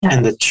 Yeah.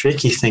 And the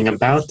tricky thing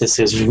about this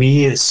is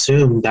we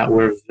assume that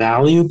we're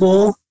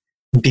valuable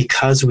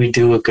because we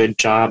do a good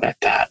job at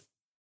that.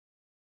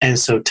 And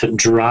so to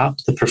drop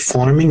the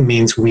performing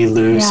means we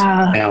lose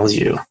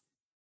value.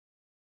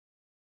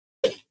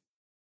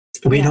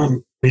 We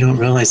don't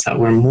realize that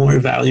we're more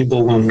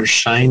valuable when we're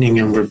shining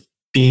and we're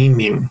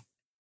beaming.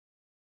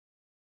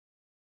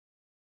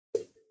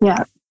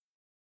 Yeah.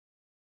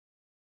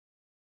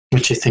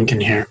 What you thinking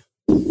here?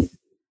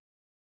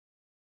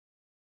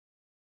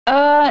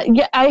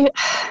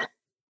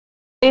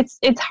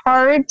 It's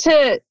hard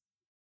to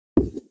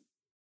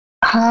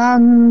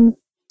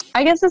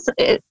I guess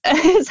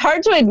it's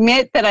hard to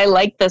admit that I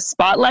like the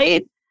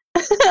spotlight,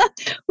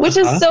 which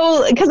is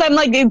so, because I'm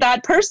like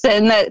that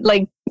person that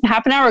like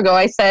half an hour ago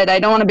I said I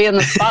don't want to be in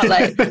the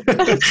spotlight.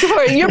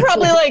 You're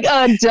probably like,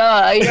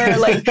 duh, you're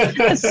like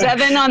a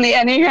 7 on the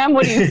Enneagram.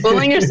 What, are you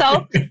fooling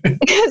yourself?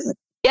 Because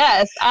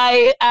yes,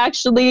 I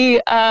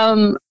actually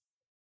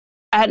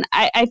and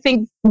I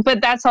think,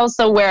 but that's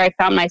also where I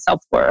found my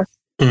self-worth.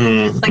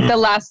 Like the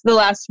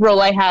last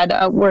role I had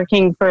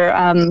working for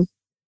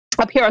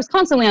up here, I was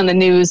constantly on the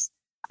news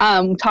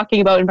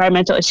talking about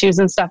environmental issues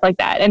and stuff like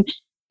that. And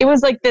it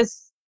was like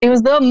this, it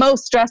was the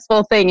most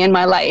stressful thing in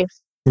my life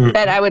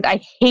that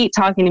I hate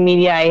talking to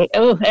media.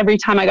 Every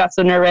time I got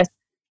so nervous.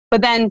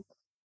 But then,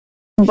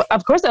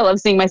 of course, I love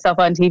seeing myself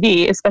on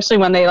TV, especially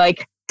when they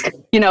like,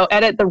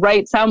 edit the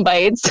right sound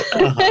bites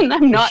and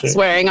I'm not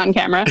swearing on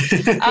camera.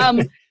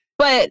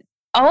 But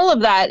all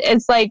of that,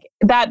 it's like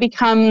that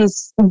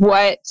becomes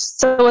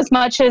so as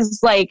much as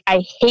like,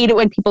 I hate it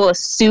when people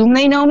assume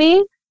they know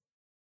me.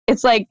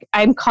 It's like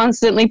I'm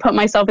constantly put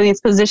myself in these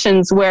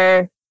positions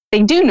where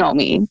they do know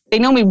me. They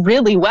know me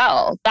really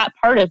well, that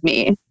part of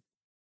me.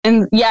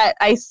 And yet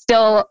I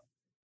still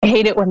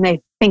hate it when they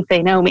think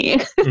they know me.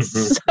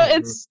 So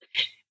it's,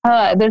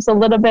 there's a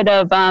little bit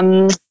of, I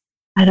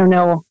don't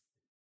know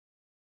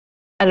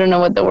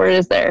what the word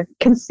is there.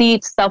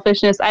 Conceit,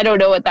 selfishness. I don't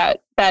know what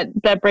that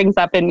that brings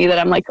up in me that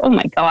I'm like, oh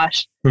my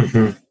gosh.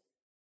 Mm-hmm.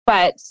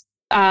 But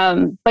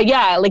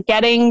yeah, like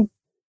getting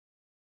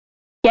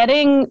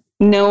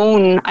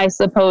known, I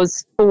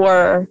suppose,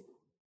 for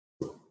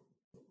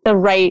the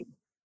right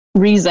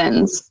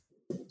reasons.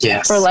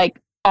 Yes. For like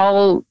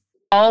all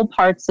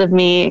parts of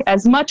me,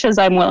 as much as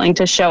I'm willing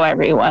to show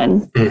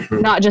everyone.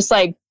 Mm-hmm. Not just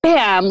like,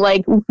 bam,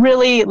 like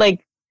really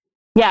like,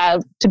 yeah,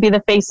 to be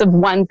the face of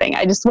one thing.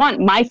 I just want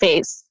my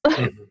face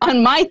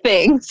on my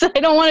things. I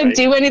don't want to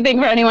do anything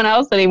for anyone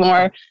else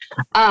anymore.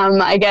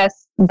 I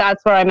guess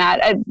that's where I'm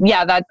at.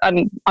 I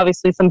mean,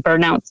 obviously some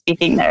burnout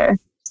speaking there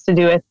to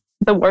do with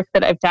the work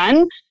that I've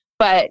done.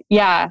 But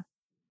yeah,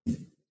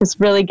 just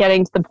really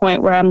getting to the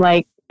point where I'm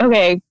like,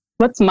 okay,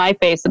 what's my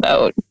face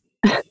about?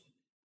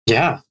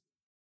 Yeah.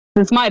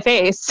 It's my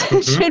face.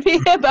 It should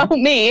be about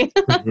me.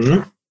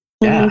 Mm-hmm.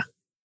 Yeah.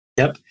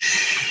 Yep.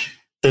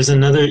 There's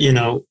another,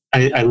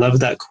 I love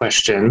that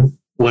question.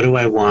 What do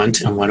I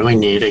want and what do I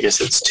need? I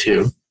guess it's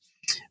two.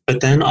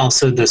 But then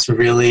also this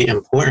really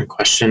important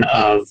question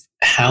of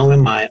how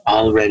am I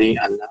already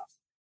enough?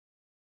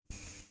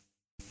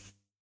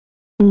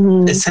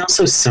 Mm-hmm. It sounds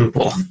so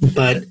simple,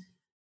 but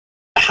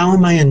how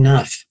am I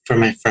enough for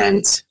my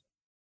friends,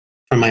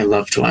 for my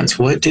loved ones?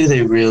 What do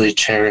they really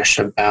cherish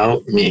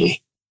about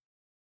me?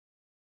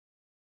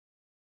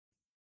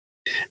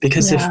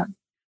 Because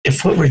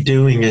if what we're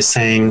doing is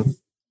saying,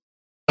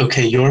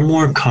 okay, you're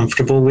more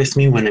comfortable with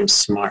me when I'm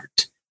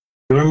smart.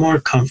 You're more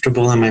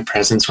comfortable in my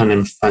presence when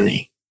I'm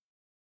funny.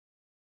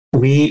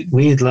 We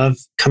love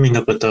coming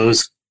up with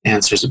those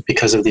answers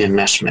because of the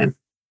enmeshment.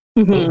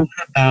 Mm-hmm. But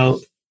what about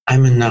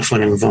I'm enough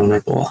when I'm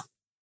vulnerable?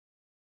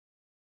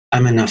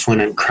 I'm enough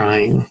when I'm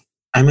crying.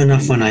 I'm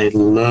enough when I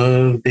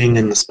love being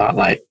in the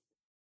spotlight.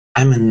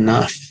 I'm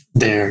enough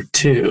there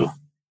too.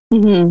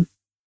 Mm-hmm.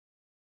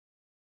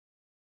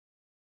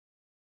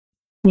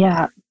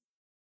 Yeah.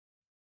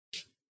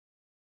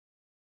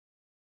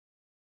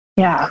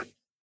 Yeah.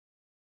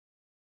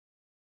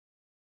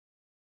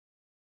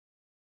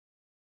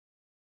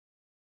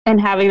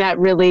 And having that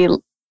really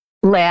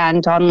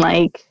land on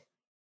like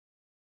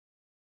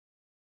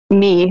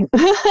me,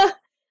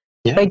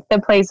 like the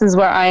places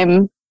where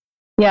I'm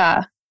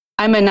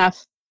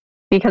enough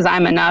because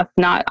I'm enough,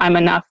 not I'm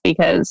enough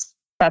because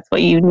that's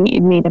what you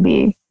need me to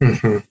be.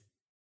 Mm-hmm.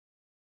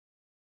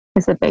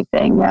 It's a big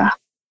thing. Yeah.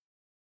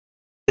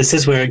 This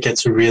is where it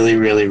gets really,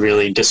 really,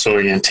 really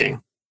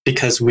disorienting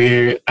because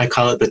I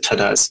call it the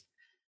ta-das.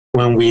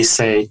 When we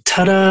say,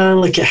 ta-da,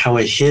 look at how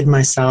I hid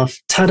myself.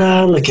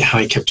 Ta-da, look at how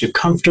I kept you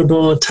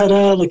comfortable.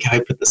 Ta-da, look at how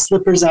I put the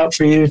slippers out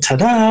for you.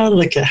 Ta-da,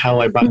 look at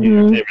how I brought you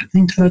your favorite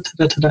thing. Ta-da,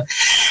 ta-da, ta-da.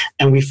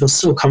 And we feel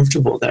so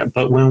comfortable there.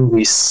 But when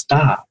we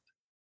stop,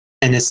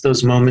 and it's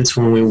those moments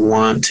when we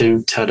want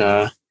to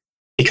ta-da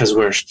because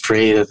we're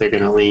afraid that they're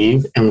going to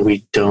leave and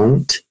we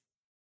don't,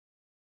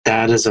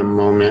 that is a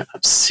moment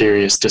of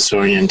serious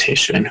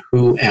disorientation.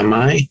 Who am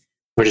I?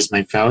 Where does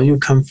my value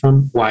come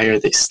from? Why are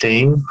they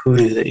staying? Who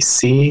do they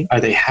see?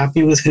 Are they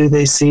happy with who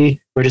they see?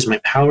 Where does my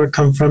power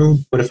come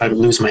from? What if I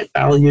lose my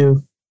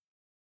value?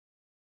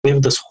 We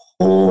have this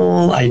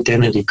whole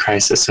identity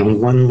crisis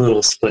in one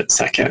little split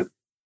second.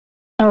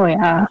 Oh,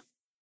 yeah.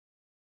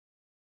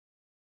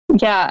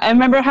 Yeah, I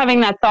remember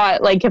having that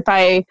thought, like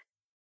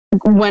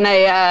when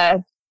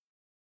I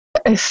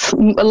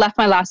left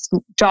my last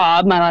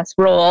job, my last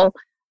role,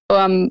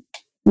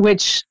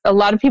 which a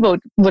lot of people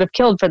would have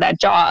killed for that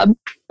job.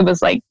 It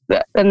was like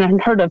an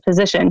unheard of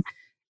position.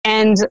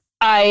 And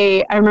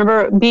I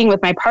remember being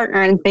with my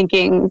partner and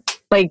thinking,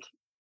 like,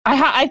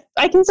 I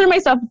consider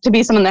myself to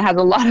be someone that has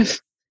a lot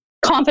of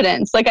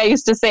confidence. Like I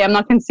used to say, I'm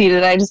not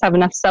conceited. I just have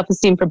enough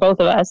self-esteem for both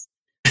of us.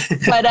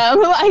 But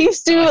I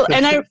used to,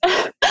 and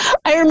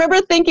I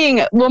remember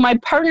thinking, well, my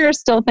partner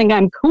still think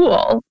I'm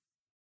cool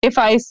if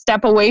I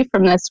step away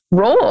from this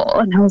role.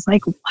 And I was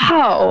like,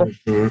 wow,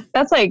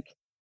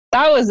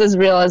 that was as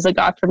real as it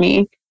got for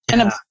me.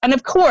 Yeah. And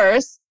of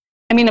course,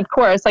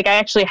 like I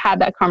actually had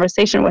that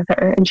conversation with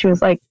her and she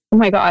was like, oh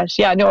my gosh,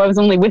 yeah, no, I was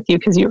only with you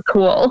because you were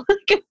cool.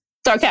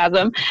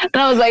 Sarcasm. And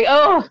I was like,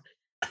 oh,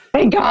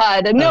 thank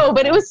God. No,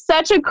 but it was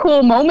such a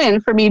cool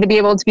moment for me to be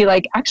able to be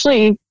like,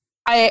 actually,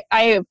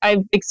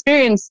 I've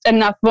experienced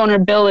enough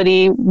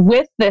vulnerability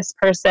with this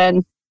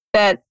person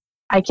that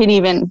I can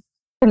even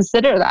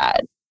consider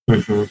that.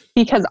 Mm-hmm.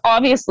 Because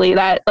obviously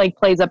that like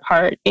plays a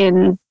part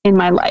in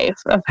my life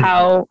of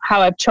how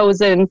I've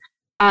chosen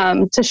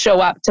to show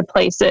up to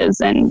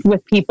places and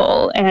with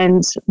people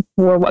and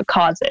for what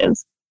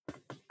causes.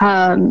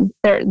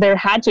 There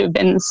had to have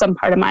been some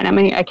part of mine. I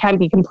mean, I can't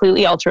be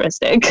completely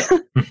altruistic.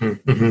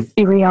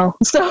 Be real.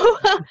 So,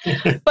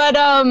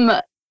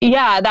 but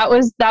yeah, that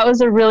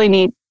was a really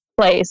neat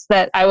place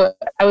that I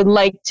would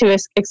like to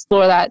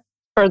explore that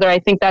further. I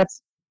think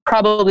that's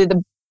probably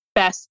the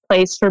best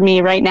place for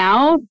me right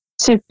now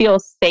to feel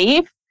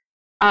safe.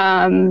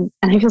 And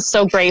I feel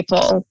so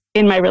grateful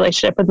in my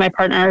relationship with my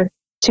partner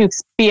to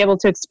be able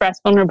to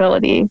express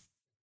vulnerability,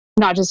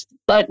 not just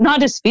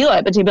feel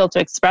it, but to be able to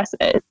express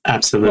it.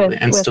 Absolutely.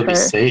 And still be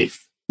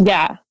safe.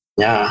 Yeah.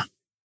 Yeah.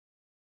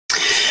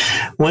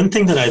 One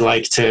thing that I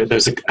like to,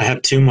 I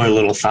have two more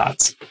little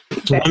thoughts.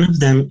 Okay. One of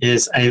them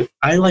is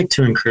I like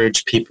to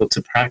encourage people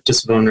to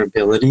practice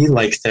vulnerability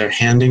like they're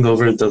handing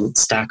over the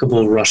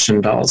stackable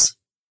Russian dolls.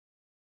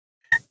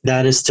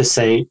 That is to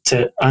say,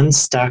 to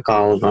unstack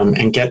all of them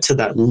and get to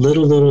that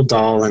little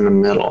doll in the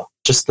middle,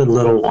 just the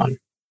little one,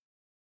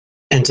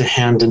 and to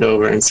hand it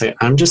over and say,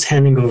 I'm just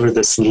handing over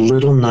this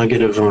little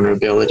nugget of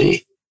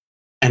vulnerability,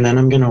 and then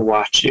I'm going to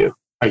watch you.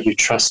 Are you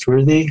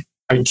trustworthy?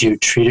 Or do you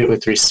treat it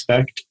with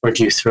respect, or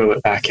do you throw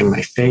it back in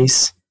my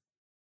face?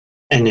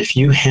 And if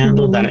you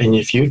handle that, and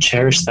if you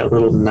cherish that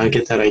little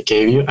nugget that I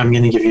gave you, I'm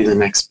going to give you the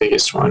next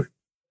biggest one.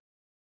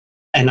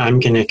 And I'm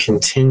going to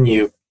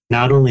continue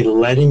not only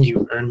letting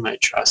you earn my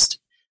trust,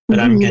 but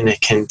I'm going to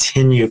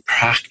continue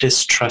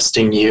practice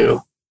trusting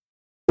you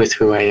with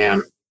who I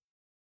am.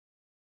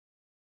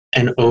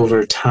 And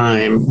over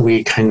time,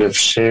 we kind of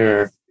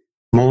share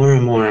more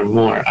and more and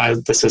more.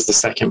 This is the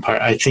second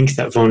part. I think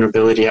that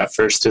vulnerability at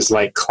first is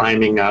like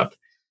climbing up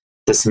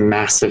this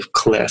massive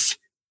cliff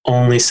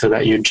only so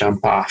that you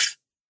jump off.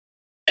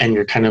 And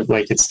you're kind of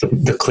like, it's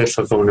the cliff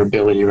of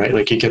vulnerability, right?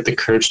 Like you get the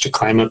courage to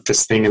climb up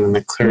this thing and then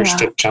the courage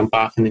to jump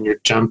off, and then you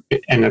jump,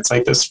 and it's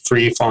like this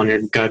free fall and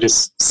your gut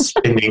is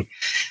spinning.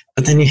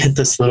 But then you hit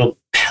this little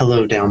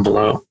pillow down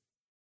below.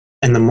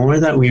 And the more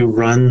that we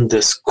run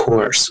this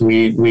course,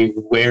 we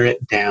wear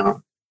it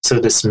down. So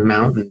this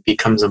mountain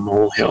becomes a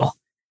molehill.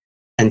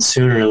 And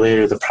sooner or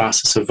later, the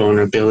process of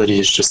vulnerability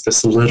is just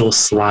this little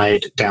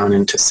slide down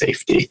into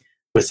safety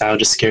without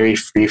a scary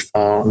free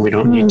fall. And we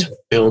don't need to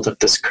build up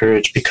this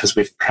courage because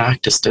we've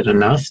practiced it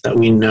enough that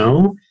we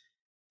know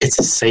it's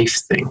a safe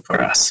thing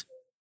for us.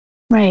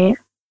 Right.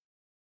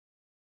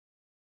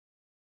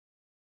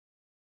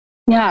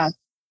 Yeah,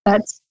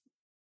 that's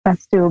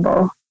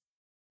doable.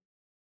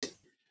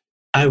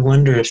 I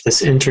wonder if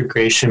this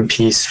integration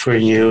piece for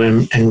you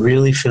and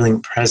really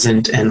feeling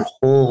present and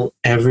whole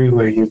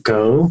everywhere you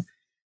go,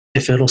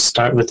 if it'll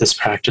start with this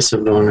practice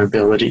of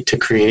vulnerability to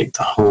create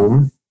the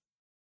home,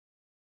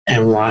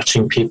 and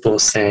watching people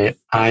say,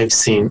 I've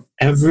seen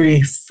every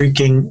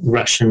freaking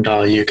Russian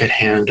doll you could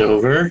hand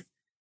over,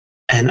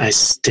 and I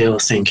still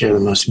think you're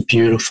the most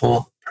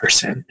beautiful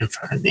person in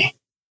front of me.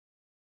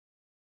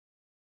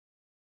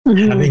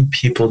 Having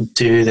people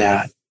do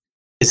that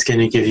is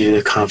going to give you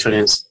the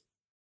confidence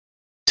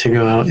to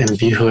go out and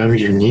be whoever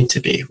you need to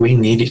be. We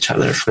need each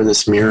other for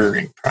this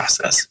mirroring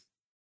process.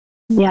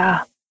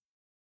 Yeah.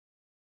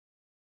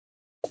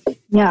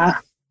 Yeah.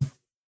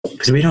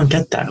 Because we don't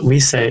get that. We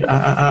say,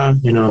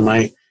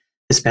 my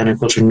Hispanic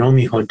culture, no,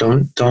 mijo,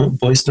 don't,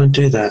 boys don't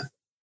do that.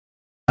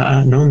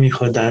 No,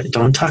 mijo,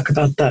 don't talk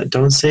about that.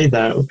 Don't say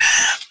that.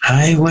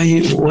 Hi, what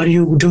are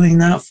you doing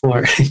that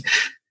for?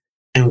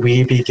 And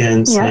we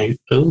begin saying,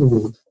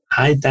 oh,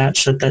 hide that,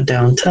 shut that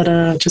down,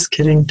 ta-da, just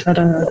kidding,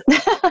 ta-da.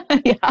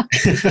 Yeah,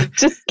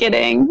 just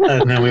kidding.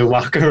 And then we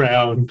walk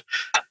around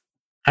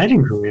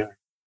hiding who we are.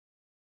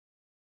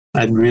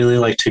 I'd really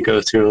like to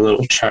go through a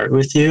little chart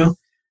with you.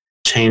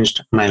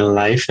 Changed my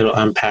life. It'll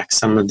unpack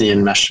some of the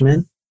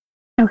enmeshment.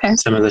 Okay.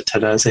 Some of the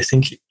ta-das. I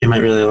think you might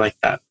really like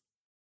that.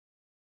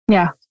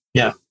 Yeah.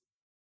 Yeah.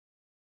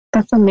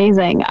 That's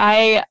amazing.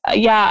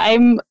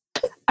 I'm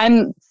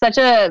such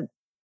a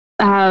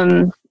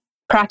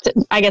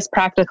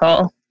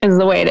practical is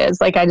the way it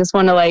is. Like I just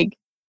want to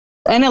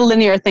I'm a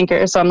linear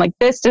thinker, so I'm like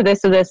this to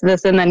this to this to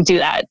this, and then do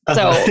that.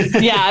 So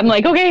I'm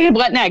like, okay,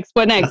 what next?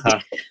 What next? Yeah.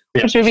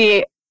 Which would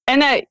be,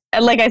 and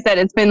like I said,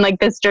 it's been like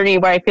this journey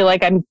where I feel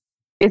like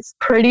it's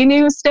pretty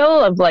new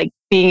still of like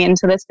being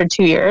into this for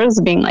 2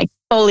 years, being like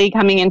fully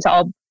coming into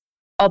all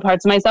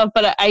parts of myself.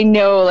 But I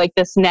know like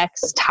this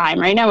next time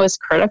right now is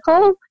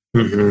critical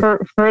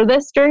for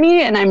this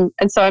journey, and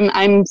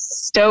I'm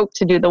stoked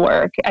to do the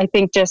work. I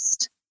think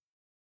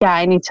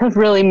I need to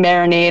really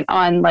marinate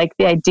on like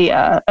the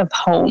idea of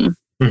home.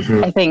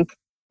 I think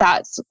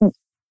that's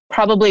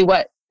probably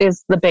what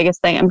is the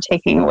biggest thing I'm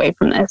taking away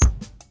from this.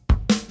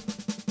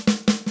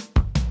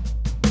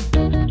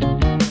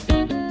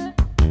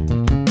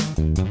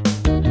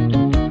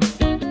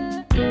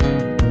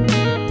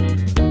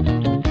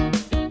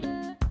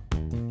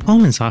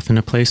 Home is often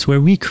a place where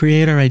we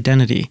create our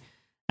identity.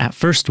 At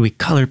first, we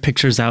color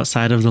pictures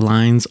outside of the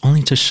lines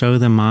only to show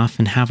them off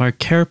and have our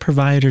care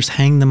providers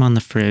hang them on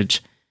the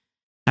fridge.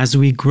 As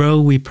we grow,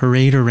 we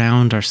parade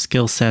around our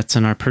skill sets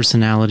and our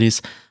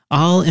personalities,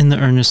 all in the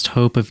earnest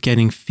hope of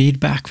getting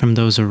feedback from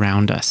those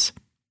around us.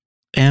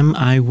 Am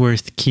I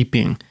worth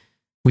keeping?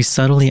 We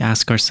subtly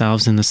ask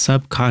ourselves in the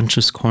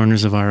subconscious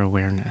corners of our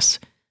awareness.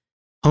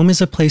 Home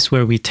is a place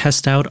where we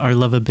test out our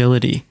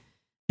lovability,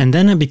 and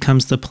then it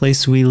becomes the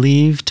place we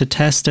leave to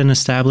test and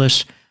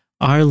establish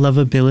our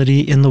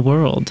lovability in the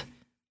world,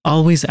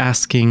 always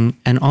asking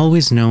and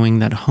always knowing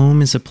that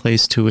home is a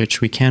place to which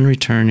we can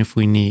return if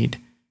we need.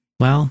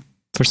 Well,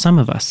 for some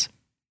of us.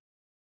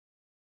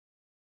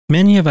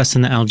 Many of us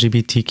in the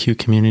LGBTQ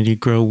community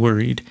grow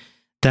worried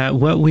that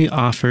what we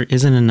offer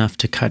isn't enough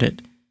to cut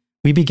it.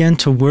 We begin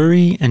to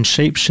worry and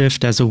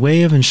shapeshift as a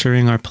way of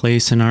ensuring our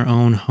place in our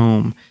own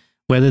home,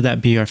 whether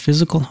that be our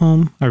physical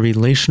home, our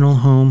relational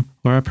home,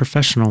 or our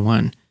professional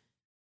one.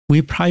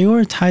 we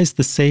prioritize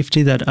the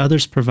safety that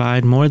others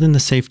provide more than the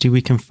safety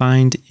we can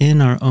find in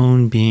our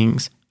own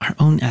beings, our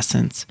own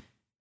essence.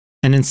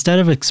 And instead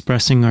of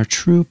expressing our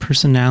true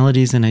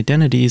personalities and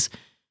identities,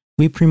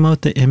 we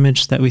promote the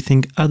image that we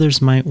think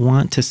others might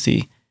want to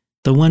see,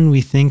 the one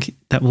we think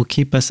that will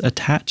keep us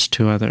attached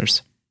to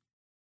others.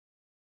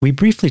 We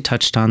briefly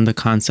touched on the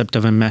concept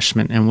of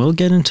enmeshment, and we'll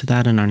get into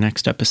that in our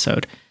next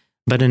episode.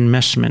 But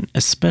enmeshment,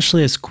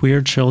 especially as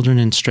queer children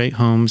in straight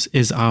homes,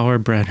 is our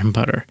bread and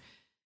butter.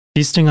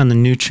 Feasting on the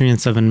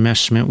nutrients of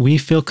enmeshment, we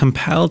feel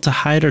compelled to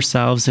hide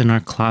ourselves in our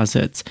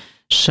closets,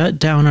 shut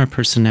down our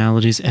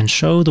personalities, and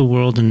show the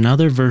world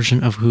another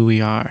version of who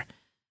we are.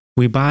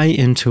 We buy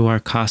into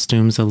our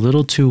costumes a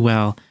little too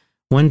well,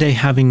 one day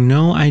having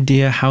no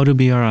idea how to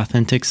be our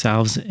authentic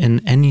selves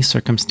in any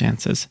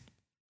circumstances.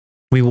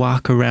 We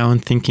walk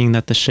around thinking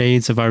that the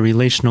shades of our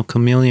relational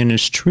chameleon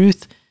is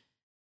truth,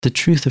 the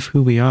truth of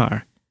who we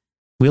are.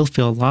 We'll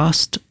feel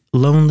lost,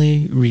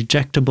 lonely,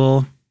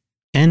 rejectable,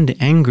 and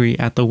angry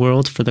at the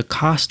world for the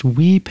cost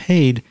we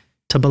paid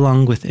to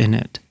belong within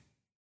it.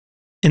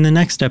 In the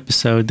next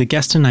episode, the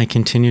guest and I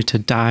continue to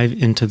dive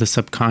into the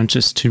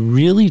subconscious to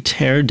really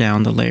tear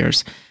down the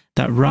layers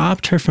that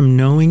robbed her from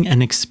knowing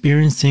and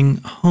experiencing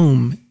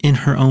home in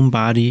her own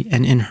body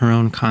and in her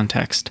own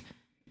context.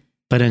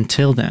 But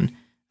until then,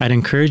 I'd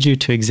encourage you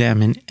to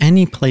examine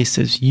any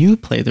places you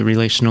play the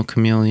relational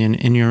chameleon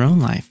in your own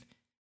life.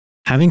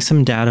 Having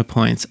some data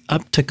points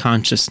up to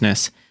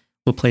consciousness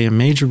will play a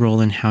major role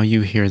in how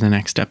you hear the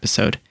next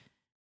episode.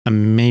 A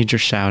major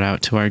shout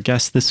out to our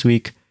guest this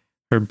week.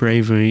 Her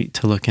bravery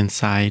to look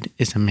inside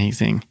is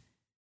amazing.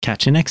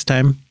 Catch you next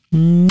time.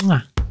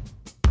 Mwah.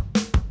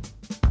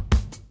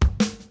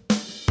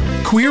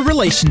 Queer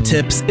Relation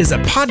Tips is a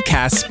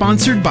podcast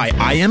sponsored by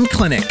I Am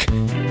Clinic,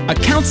 a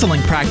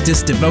counseling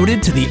practice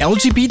devoted to the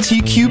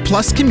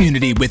LGBTQ+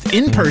 community with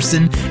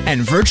in-person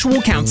and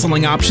virtual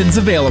counseling options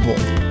available.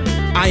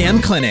 I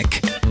Am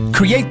Clinic.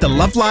 Create the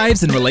love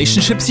lives and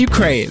relationships you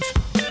crave.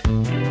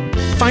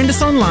 Find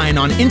us online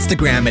on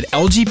Instagram at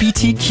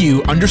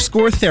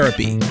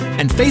LGBTQ_therapy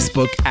and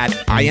Facebook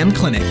at I Am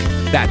Clinic.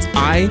 That's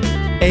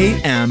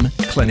I-A-M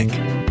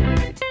Clinic.